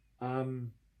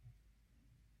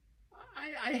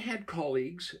 I had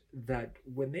colleagues that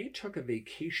when they took a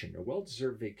vacation, a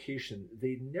well-deserved vacation,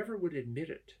 they never would admit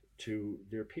it to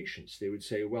their patients. They would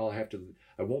say, well, I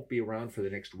won't be around for the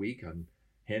next week. I'm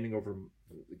handing over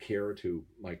the care to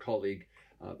my colleague.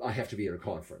 I have to be at a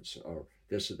conference or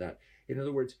this or that. In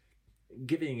other words,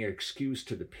 giving an excuse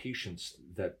to the patients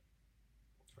that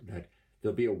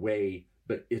there'll be away,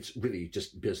 but it's really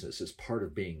just business. It's part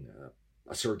of being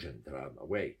a surgeon that I'm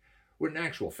away. When in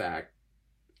actual fact,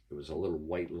 it was a little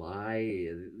white lie.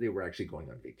 They were actually going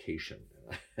on vacation.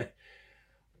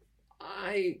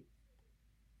 I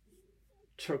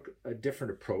took a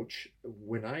different approach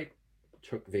when I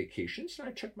took vacations.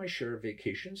 I took my share of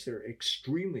vacations. They're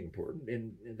extremely important,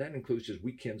 and that includes just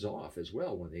weekends off as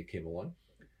well when they came along.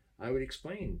 I would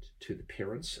explain to the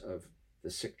parents of the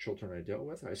sick children I dealt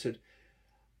with, I said,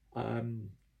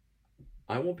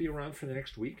 I won't be around for the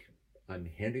next week. I'm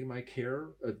handing my care,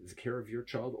 the care of your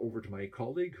child, over to my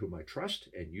colleague whom I trust,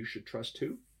 and you should trust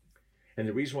too. And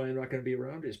the reason why I'm not going to be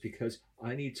around is because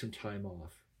I need some time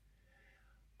off.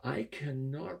 I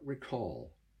cannot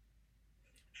recall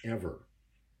ever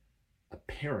a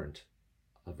parent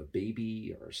of a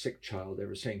baby or a sick child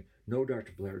ever saying, no,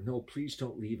 Dr. Blair, no, please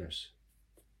don't leave us.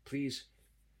 Please.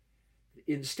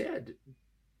 Instead,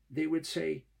 they would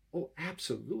say, oh,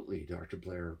 absolutely, Dr.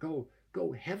 Blair, go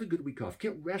have a good week off,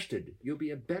 get rested. You'll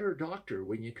be a better doctor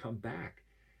when you come back.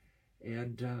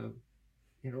 And,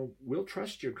 we'll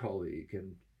trust your colleague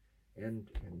and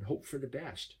hope for the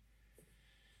best.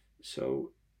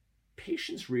 So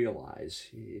patients realize,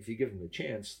 if you give them a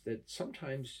chance, that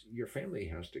sometimes your family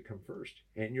has to come first,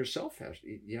 and you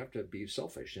have to be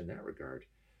selfish in that regard.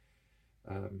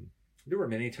 There were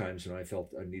many times when I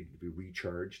felt I needed to be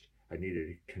recharged. I needed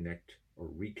to connect or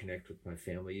reconnect with my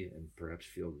family and perhaps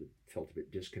felt a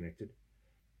bit disconnected.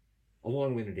 A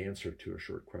long-winded answer to a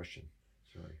short question.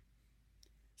 Sorry.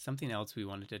 Something else we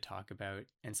wanted to talk about,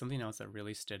 and something else that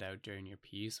really stood out during your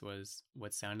piece, was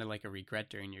what sounded like a regret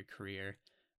during your career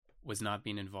was not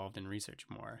being involved in research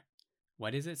more.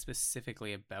 What is it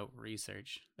specifically about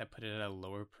research that put it at a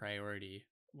lower priority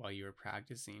while you were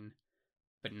practicing,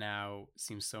 but now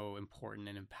seems so important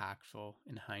and impactful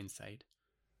in hindsight?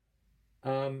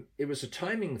 It was a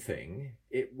timing thing.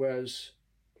 It was,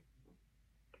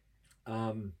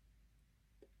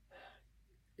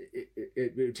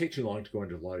 it would take too long to go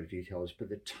into a lot of details, but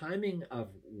the timing of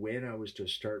when I was to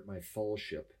start my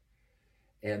fellowship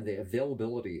and the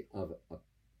availability of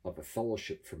a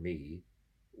fellowship for me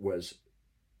was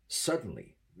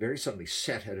very suddenly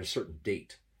set at a certain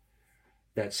date.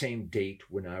 That same date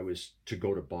when I was to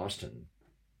go to Boston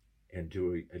and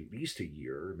do at least a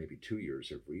year, maybe 2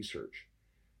 years of research,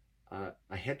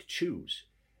 I had to choose.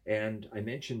 And I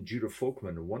mentioned Judah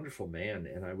Folkman, a wonderful man,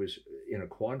 and I was in a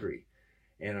quandary.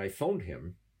 And I phoned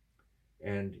him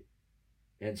and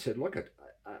said, look,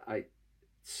 I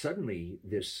suddenly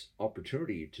this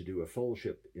opportunity to do a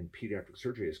fellowship in pediatric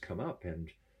surgery has come up,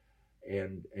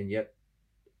 and yet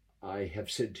I have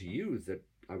said to you that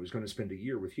I was going to spend a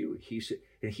year with you. He said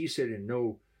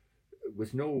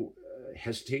with no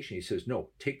hesitation, he says, no,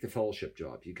 take the fellowship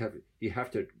job. You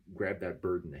have to grab that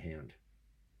bird in the hand.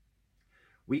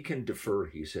 We can defer,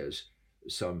 he says,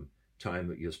 some time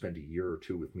that you'll spend a year or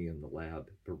two with me in the lab.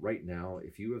 But right now,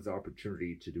 if you have the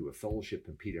opportunity to do a fellowship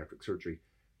in pediatric surgery,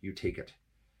 you take it,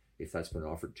 if that's been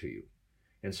offered to you.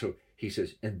 And so he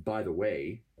says, and by the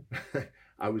way,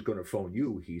 I was going to phone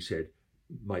you. He said,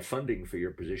 my funding for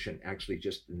your position actually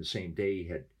just in the same day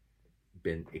had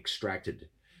been extracted.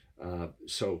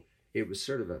 So it was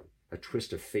sort of a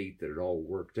twist of fate that it all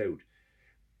worked out.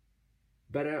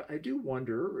 But I do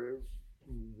wonder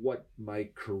what my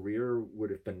career would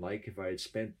have been like if I had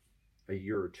spent a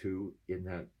year or two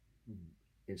in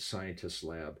scientist's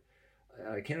lab.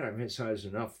 I cannot emphasize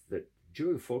enough that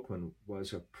Judah Folkman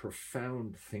was a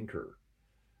profound thinker.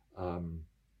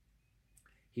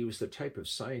 He was the type of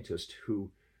scientist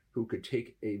who could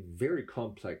take a very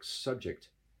complex subject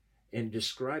and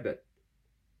describe it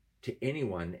to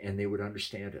anyone and they would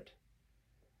understand it.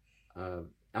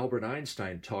 Albert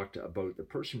Einstein talked about the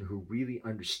person who really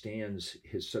understands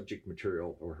his subject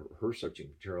material or her subject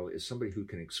material is somebody who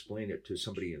can explain it to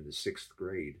somebody in the 6th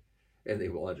grade and they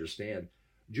will understand.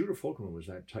 Judah Folkman was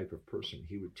that type of person.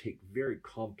 He would take very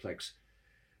complex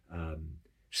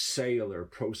cellular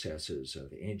processes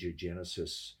of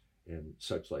angiogenesis and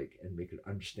such like and make it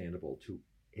understandable to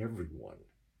everyone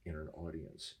in an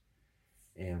audience.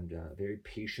 And a very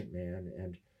patient man.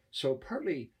 And so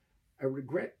partly I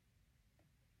regret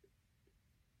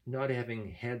not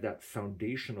having had that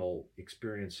foundational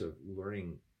experience of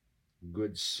learning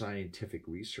good scientific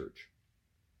research.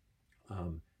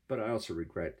 But I also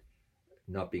regret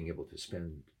not being able to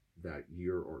spend that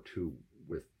year or two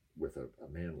with a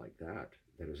man like that,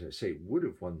 as I say, would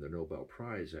have won the Nobel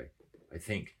Prize, I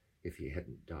think, if he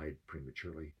hadn't died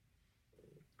prematurely.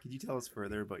 Could you tell us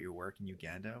further about your work in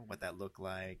Uganda, what that looked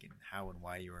like, and how and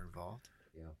why you were involved?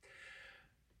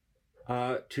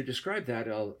 Yeah. To describe that,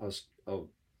 I'll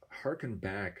harken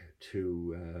back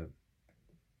to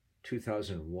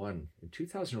 2001. In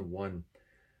 2001,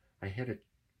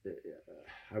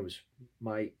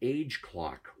 my age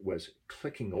clock was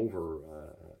clicking over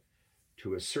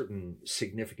to a certain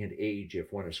significant age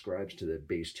if one ascribes to the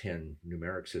base 10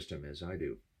 numeric system as I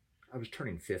do. I was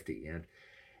turning 50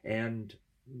 and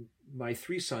my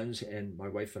 3 sons and my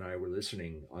wife and I were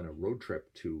listening on a road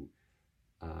trip to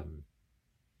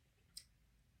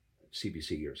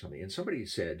CBC or something. And somebody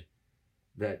said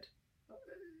that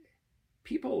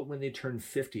people, when they turn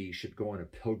 50, should go on a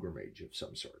pilgrimage of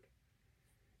some sort.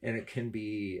 And it can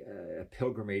be a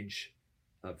pilgrimage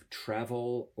of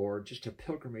travel or just a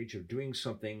pilgrimage of doing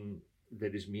something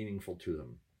that is meaningful to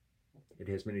them. It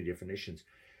has many definitions.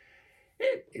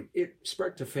 It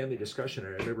sparked a family discussion.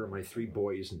 And I remember my 3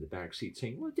 boys in the back seat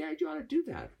saying, well, Dad, you ought to do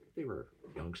that. They were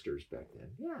youngsters back then.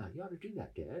 Yeah, you ought to do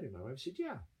that, Dad. And my wife said,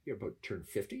 yeah, you're about to turn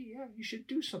 50. Yeah, you should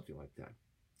do something like that.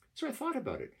 So I thought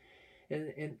about it.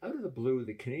 And out of the blue,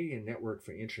 the Canadian Network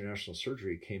for International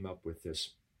Surgery came up with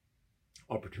this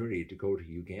opportunity to go to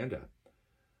Uganda.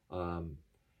 And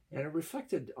I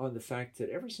reflected on the fact that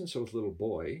ever since I was a little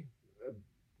boy,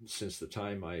 since the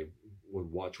time I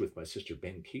would watch with my sister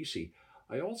Ben Casey,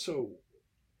 I also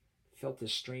felt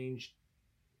this strange,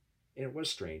 and it was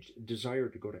strange, desire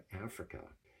to go to Africa.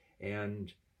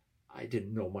 And I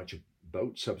didn't know much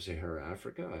about Sub-Saharan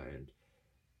Africa, and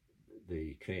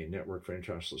the Canadian Network for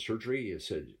International Surgery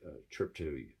said a trip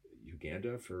to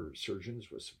Uganda for surgeons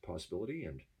was a possibility,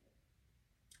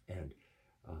 and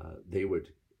they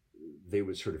would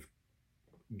sort of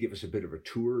give us a bit of a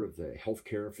tour of the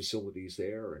healthcare facilities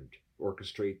there and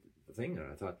orchestrate the thing.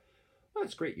 And I thought, well,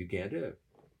 that's great, Uganda.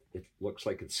 It looks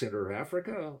like it's center of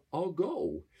Africa. I'll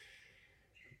go.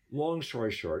 Long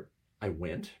story short, I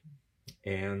went,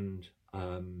 and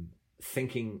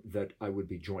thinking that I would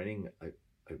be joining a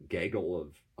gaggle of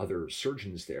other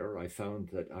surgeons there, I found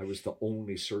that I was the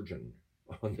only surgeon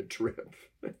on the trip.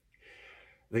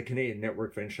 The Canadian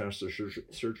Network for International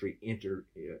Surgery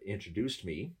introduced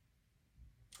me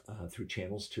through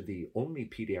channels to the only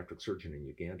pediatric surgeon in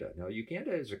Uganda. Now,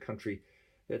 Uganda is a country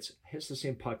that has the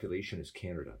same population as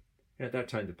Canada. And at that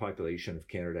time, the population of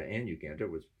Canada and Uganda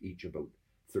was each about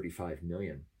 35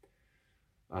 million.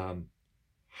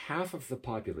 Half of the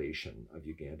population of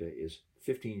Uganda is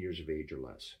 15 years of age or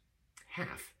less.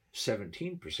 Half,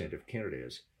 17% of Canada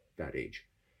is that age.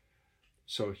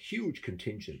 So a huge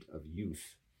contingent of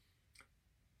youth.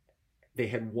 They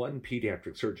had 1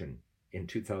 pediatric surgeon in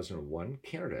 2001.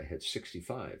 Canada had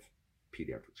 65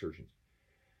 pediatric surgeons.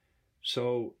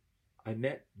 So I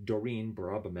met Doreen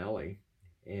Barabamali,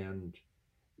 and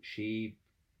she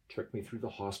took me through the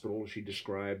hospital. She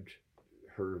described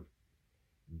her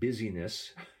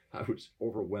busyness. I was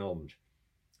overwhelmed.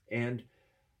 And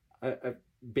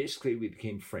basically we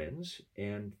became friends,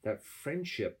 and that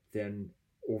friendship then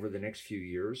over the next few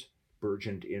years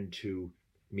burgeoned into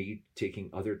me taking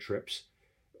other trips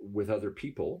with other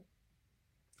people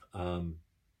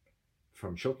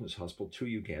from Children's Hospital to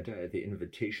Uganda at the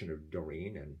invitation of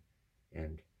Doreen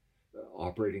and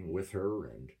operating with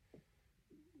her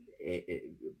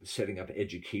setting up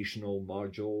educational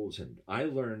modules. And I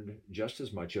learned just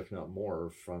as much, if not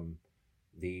more, from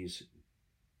these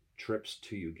trips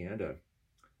to Uganda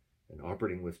and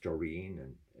operating with Doreen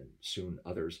and soon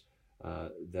others,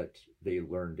 that they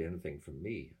learned anything from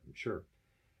me, I'm sure.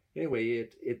 Anyway,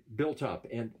 it built up.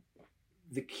 And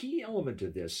the key element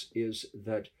of this is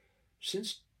that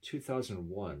since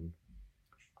 2001,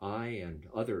 I and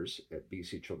others at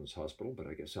BC Children's Hospital, but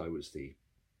I guess I was the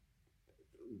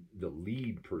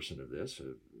lead person of this,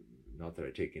 not that I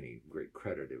take any great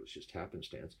credit, it was just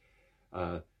happenstance,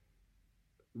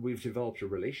 we've developed a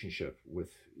relationship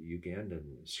with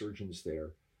Ugandan surgeons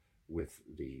there, with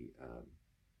the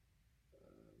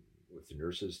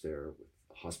nurses there, with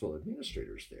hospital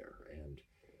administrators there, and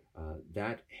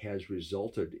that has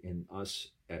resulted in us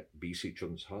at BC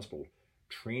Children's Hospital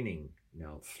training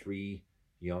now 3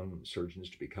 young surgeons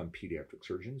to become pediatric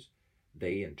surgeons.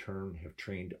 They in turn have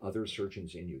trained other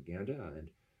surgeons in Uganda, and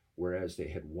whereas they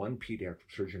had 1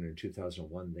 pediatric surgeon in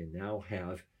 2001, they now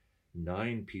have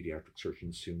 9 pediatric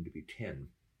surgeons, soon to be 10.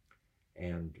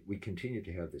 And we continue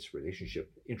to have this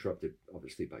relationship, interrupted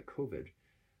obviously by COVID,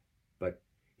 but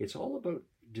it's all about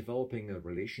developing a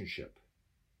relationship.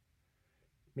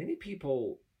 Many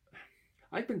people,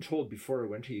 I've been told before I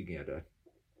went to Uganda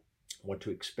what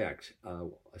to expect. A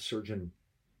surgeon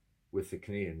with the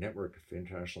Canadian Network of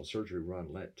International Surgery,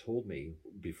 Ron Lett, told me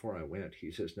before I went,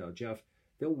 he says, "Now, Jeff,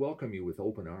 they'll welcome you with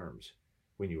open arms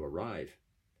when you arrive."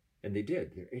 And they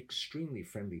did. They're extremely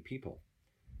friendly people.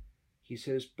 He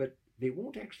says, but they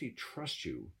won't actually trust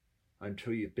you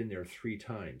until you've been there 3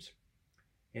 times.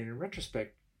 And in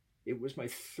retrospect, it was my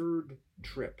 3rd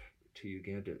trip to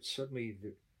Uganda. Suddenly,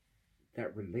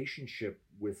 that relationship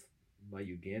with my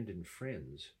Ugandan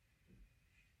friends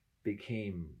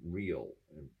became real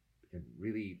and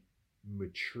really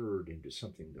matured into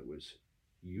something that was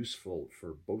useful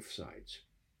for both sides.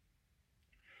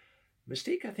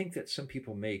 Mistake I think that some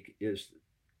people make is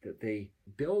that they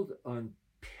build on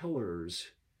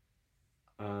pillars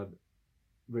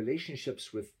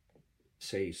relationships with,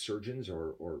 say, surgeons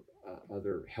or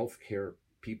other healthcare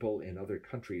people in other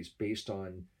countries based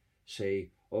on, say,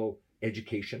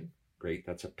 education. Great,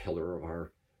 that's a pillar of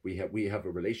our. We have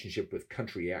a relationship with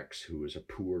country X, who is a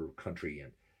poor country,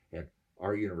 and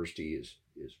our university is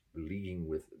leading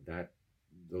with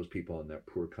those people in that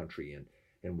poor country,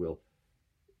 and will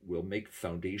make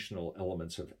foundational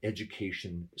elements of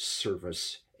education,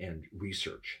 service, and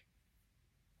research.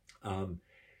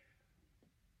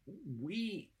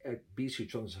 We at BC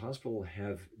Children's Hospital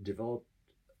have developed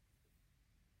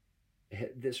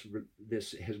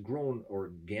this has grown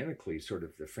organically, sort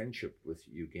of the friendship with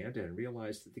Uganda, and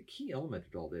realized that the key element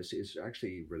of all this is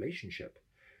actually relationship.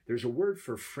 There's a word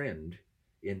for friend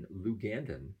in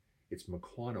Lugandan, it's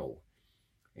Mukwano,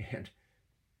 and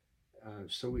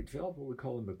so we developed what we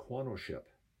call a Mukwanoship.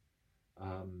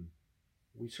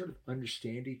 We sort of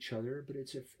understand each other, but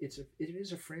it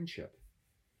is a friendship.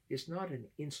 It's not an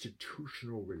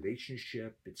institutional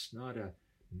relationship. It's not a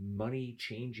money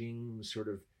changing sort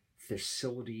of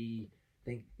facility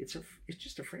thing. It's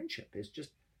just a friendship. It's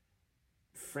just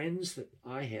friends that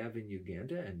I have in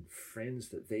Uganda and friends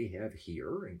that they have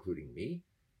here, including me.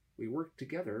 We work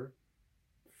together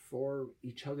for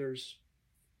each other's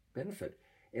benefit.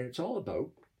 And it's all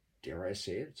about, dare I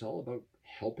say it, it's all about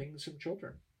helping some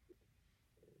children.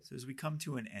 So as we come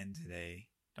to an end today,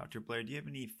 Dr. Blair, do you have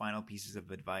any final pieces of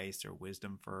advice or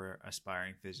wisdom for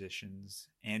aspiring physicians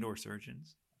and or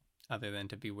surgeons? Other than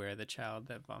to beware the child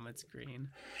that vomits green.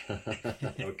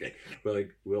 Okay, well,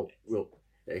 we'll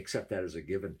accept that as a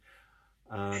given.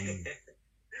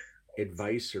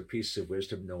 Advice or pieces of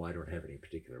wisdom? No, I don't have any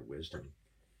particular wisdom,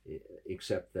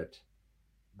 except that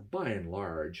by and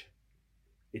large,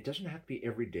 it doesn't have to be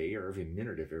every day or every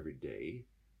minute of every day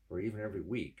or even every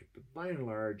week. But by and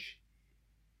large,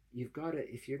 you've got to,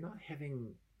 if you're not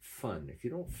having fun, if you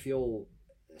don't feel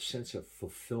a sense of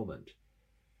fulfillment,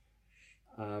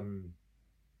 then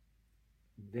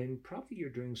probably you're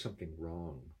doing something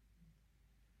wrong.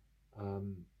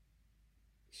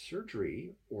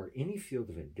 Surgery or any field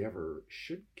of endeavor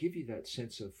should give you that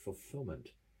sense of fulfillment.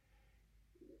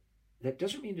 That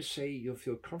doesn't mean to say you'll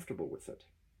feel comfortable with it.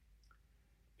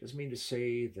 Doesn't mean to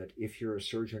say that if you're a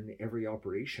surgeon, every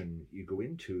operation you go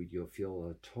into, you'll feel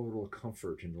a total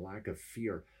comfort and lack of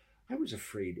fear. I was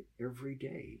afraid every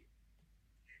day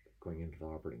going into the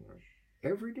operating room.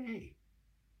 Every day.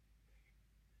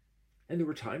 And there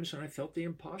were times when I felt the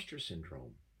imposter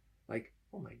syndrome. Like,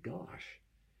 oh my gosh,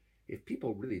 if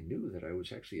people really knew that I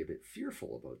was actually a bit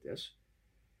fearful about this.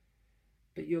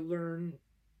 But you learn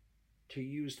to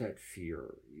use that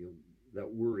fear,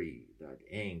 that worry, that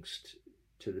angst,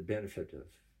 to the benefit of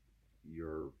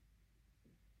your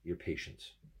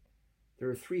patients. There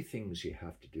are 3 things you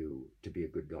have to do to be a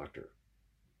good doctor.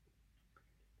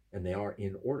 And they are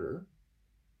in order.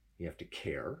 You have to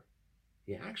care.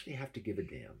 You actually have to give a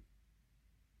damn.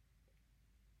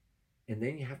 And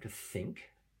then you have to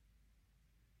think.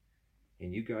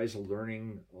 And you guys are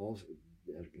learning,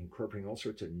 incorporating all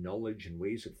sorts of knowledge and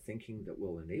ways of thinking that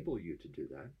will enable you to do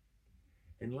that.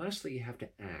 And lastly, you have to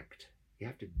act. You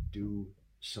have to do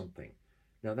something.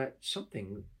 Now that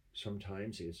something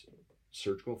sometimes is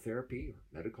surgical therapy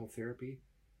or medical therapy,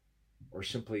 or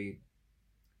simply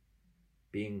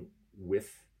being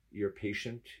with your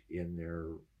patient in their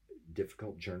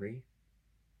difficult journey.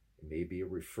 It may be a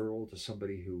referral to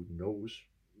somebody who knows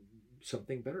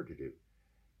something better to do.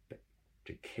 But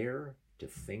to care, to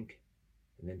think,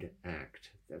 and then to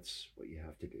act, that's what you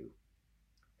have to do.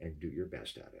 And do your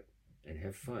best at it. And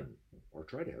have fun, or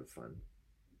try to have fun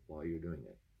while you're doing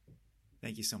it.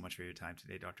 Thank you so much for your time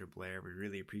today, Dr. Blair. We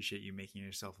really appreciate you making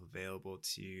yourself available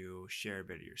to share a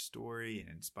bit of your story and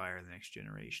inspire the next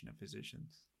generation of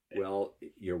physicians. Well,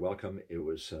 you're welcome. It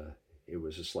was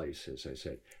a slice, as I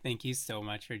said. Thank you so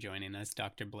much for joining us,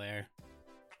 Dr. Blair.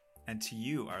 And to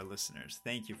you, our listeners,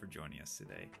 thank you for joining us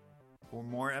today. For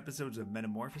more episodes of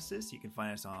Metamorphosis, you can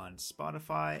find us on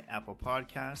Spotify, Apple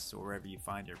Podcasts, or wherever you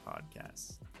find your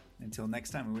podcasts. Until next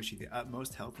time, we wish you the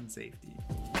utmost health and safety.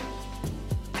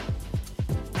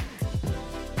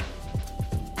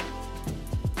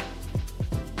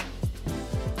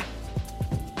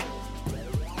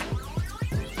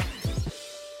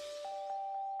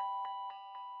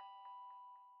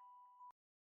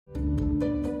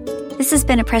 This has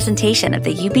been a presentation of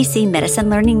the UBC Medicine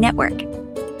Learning Network.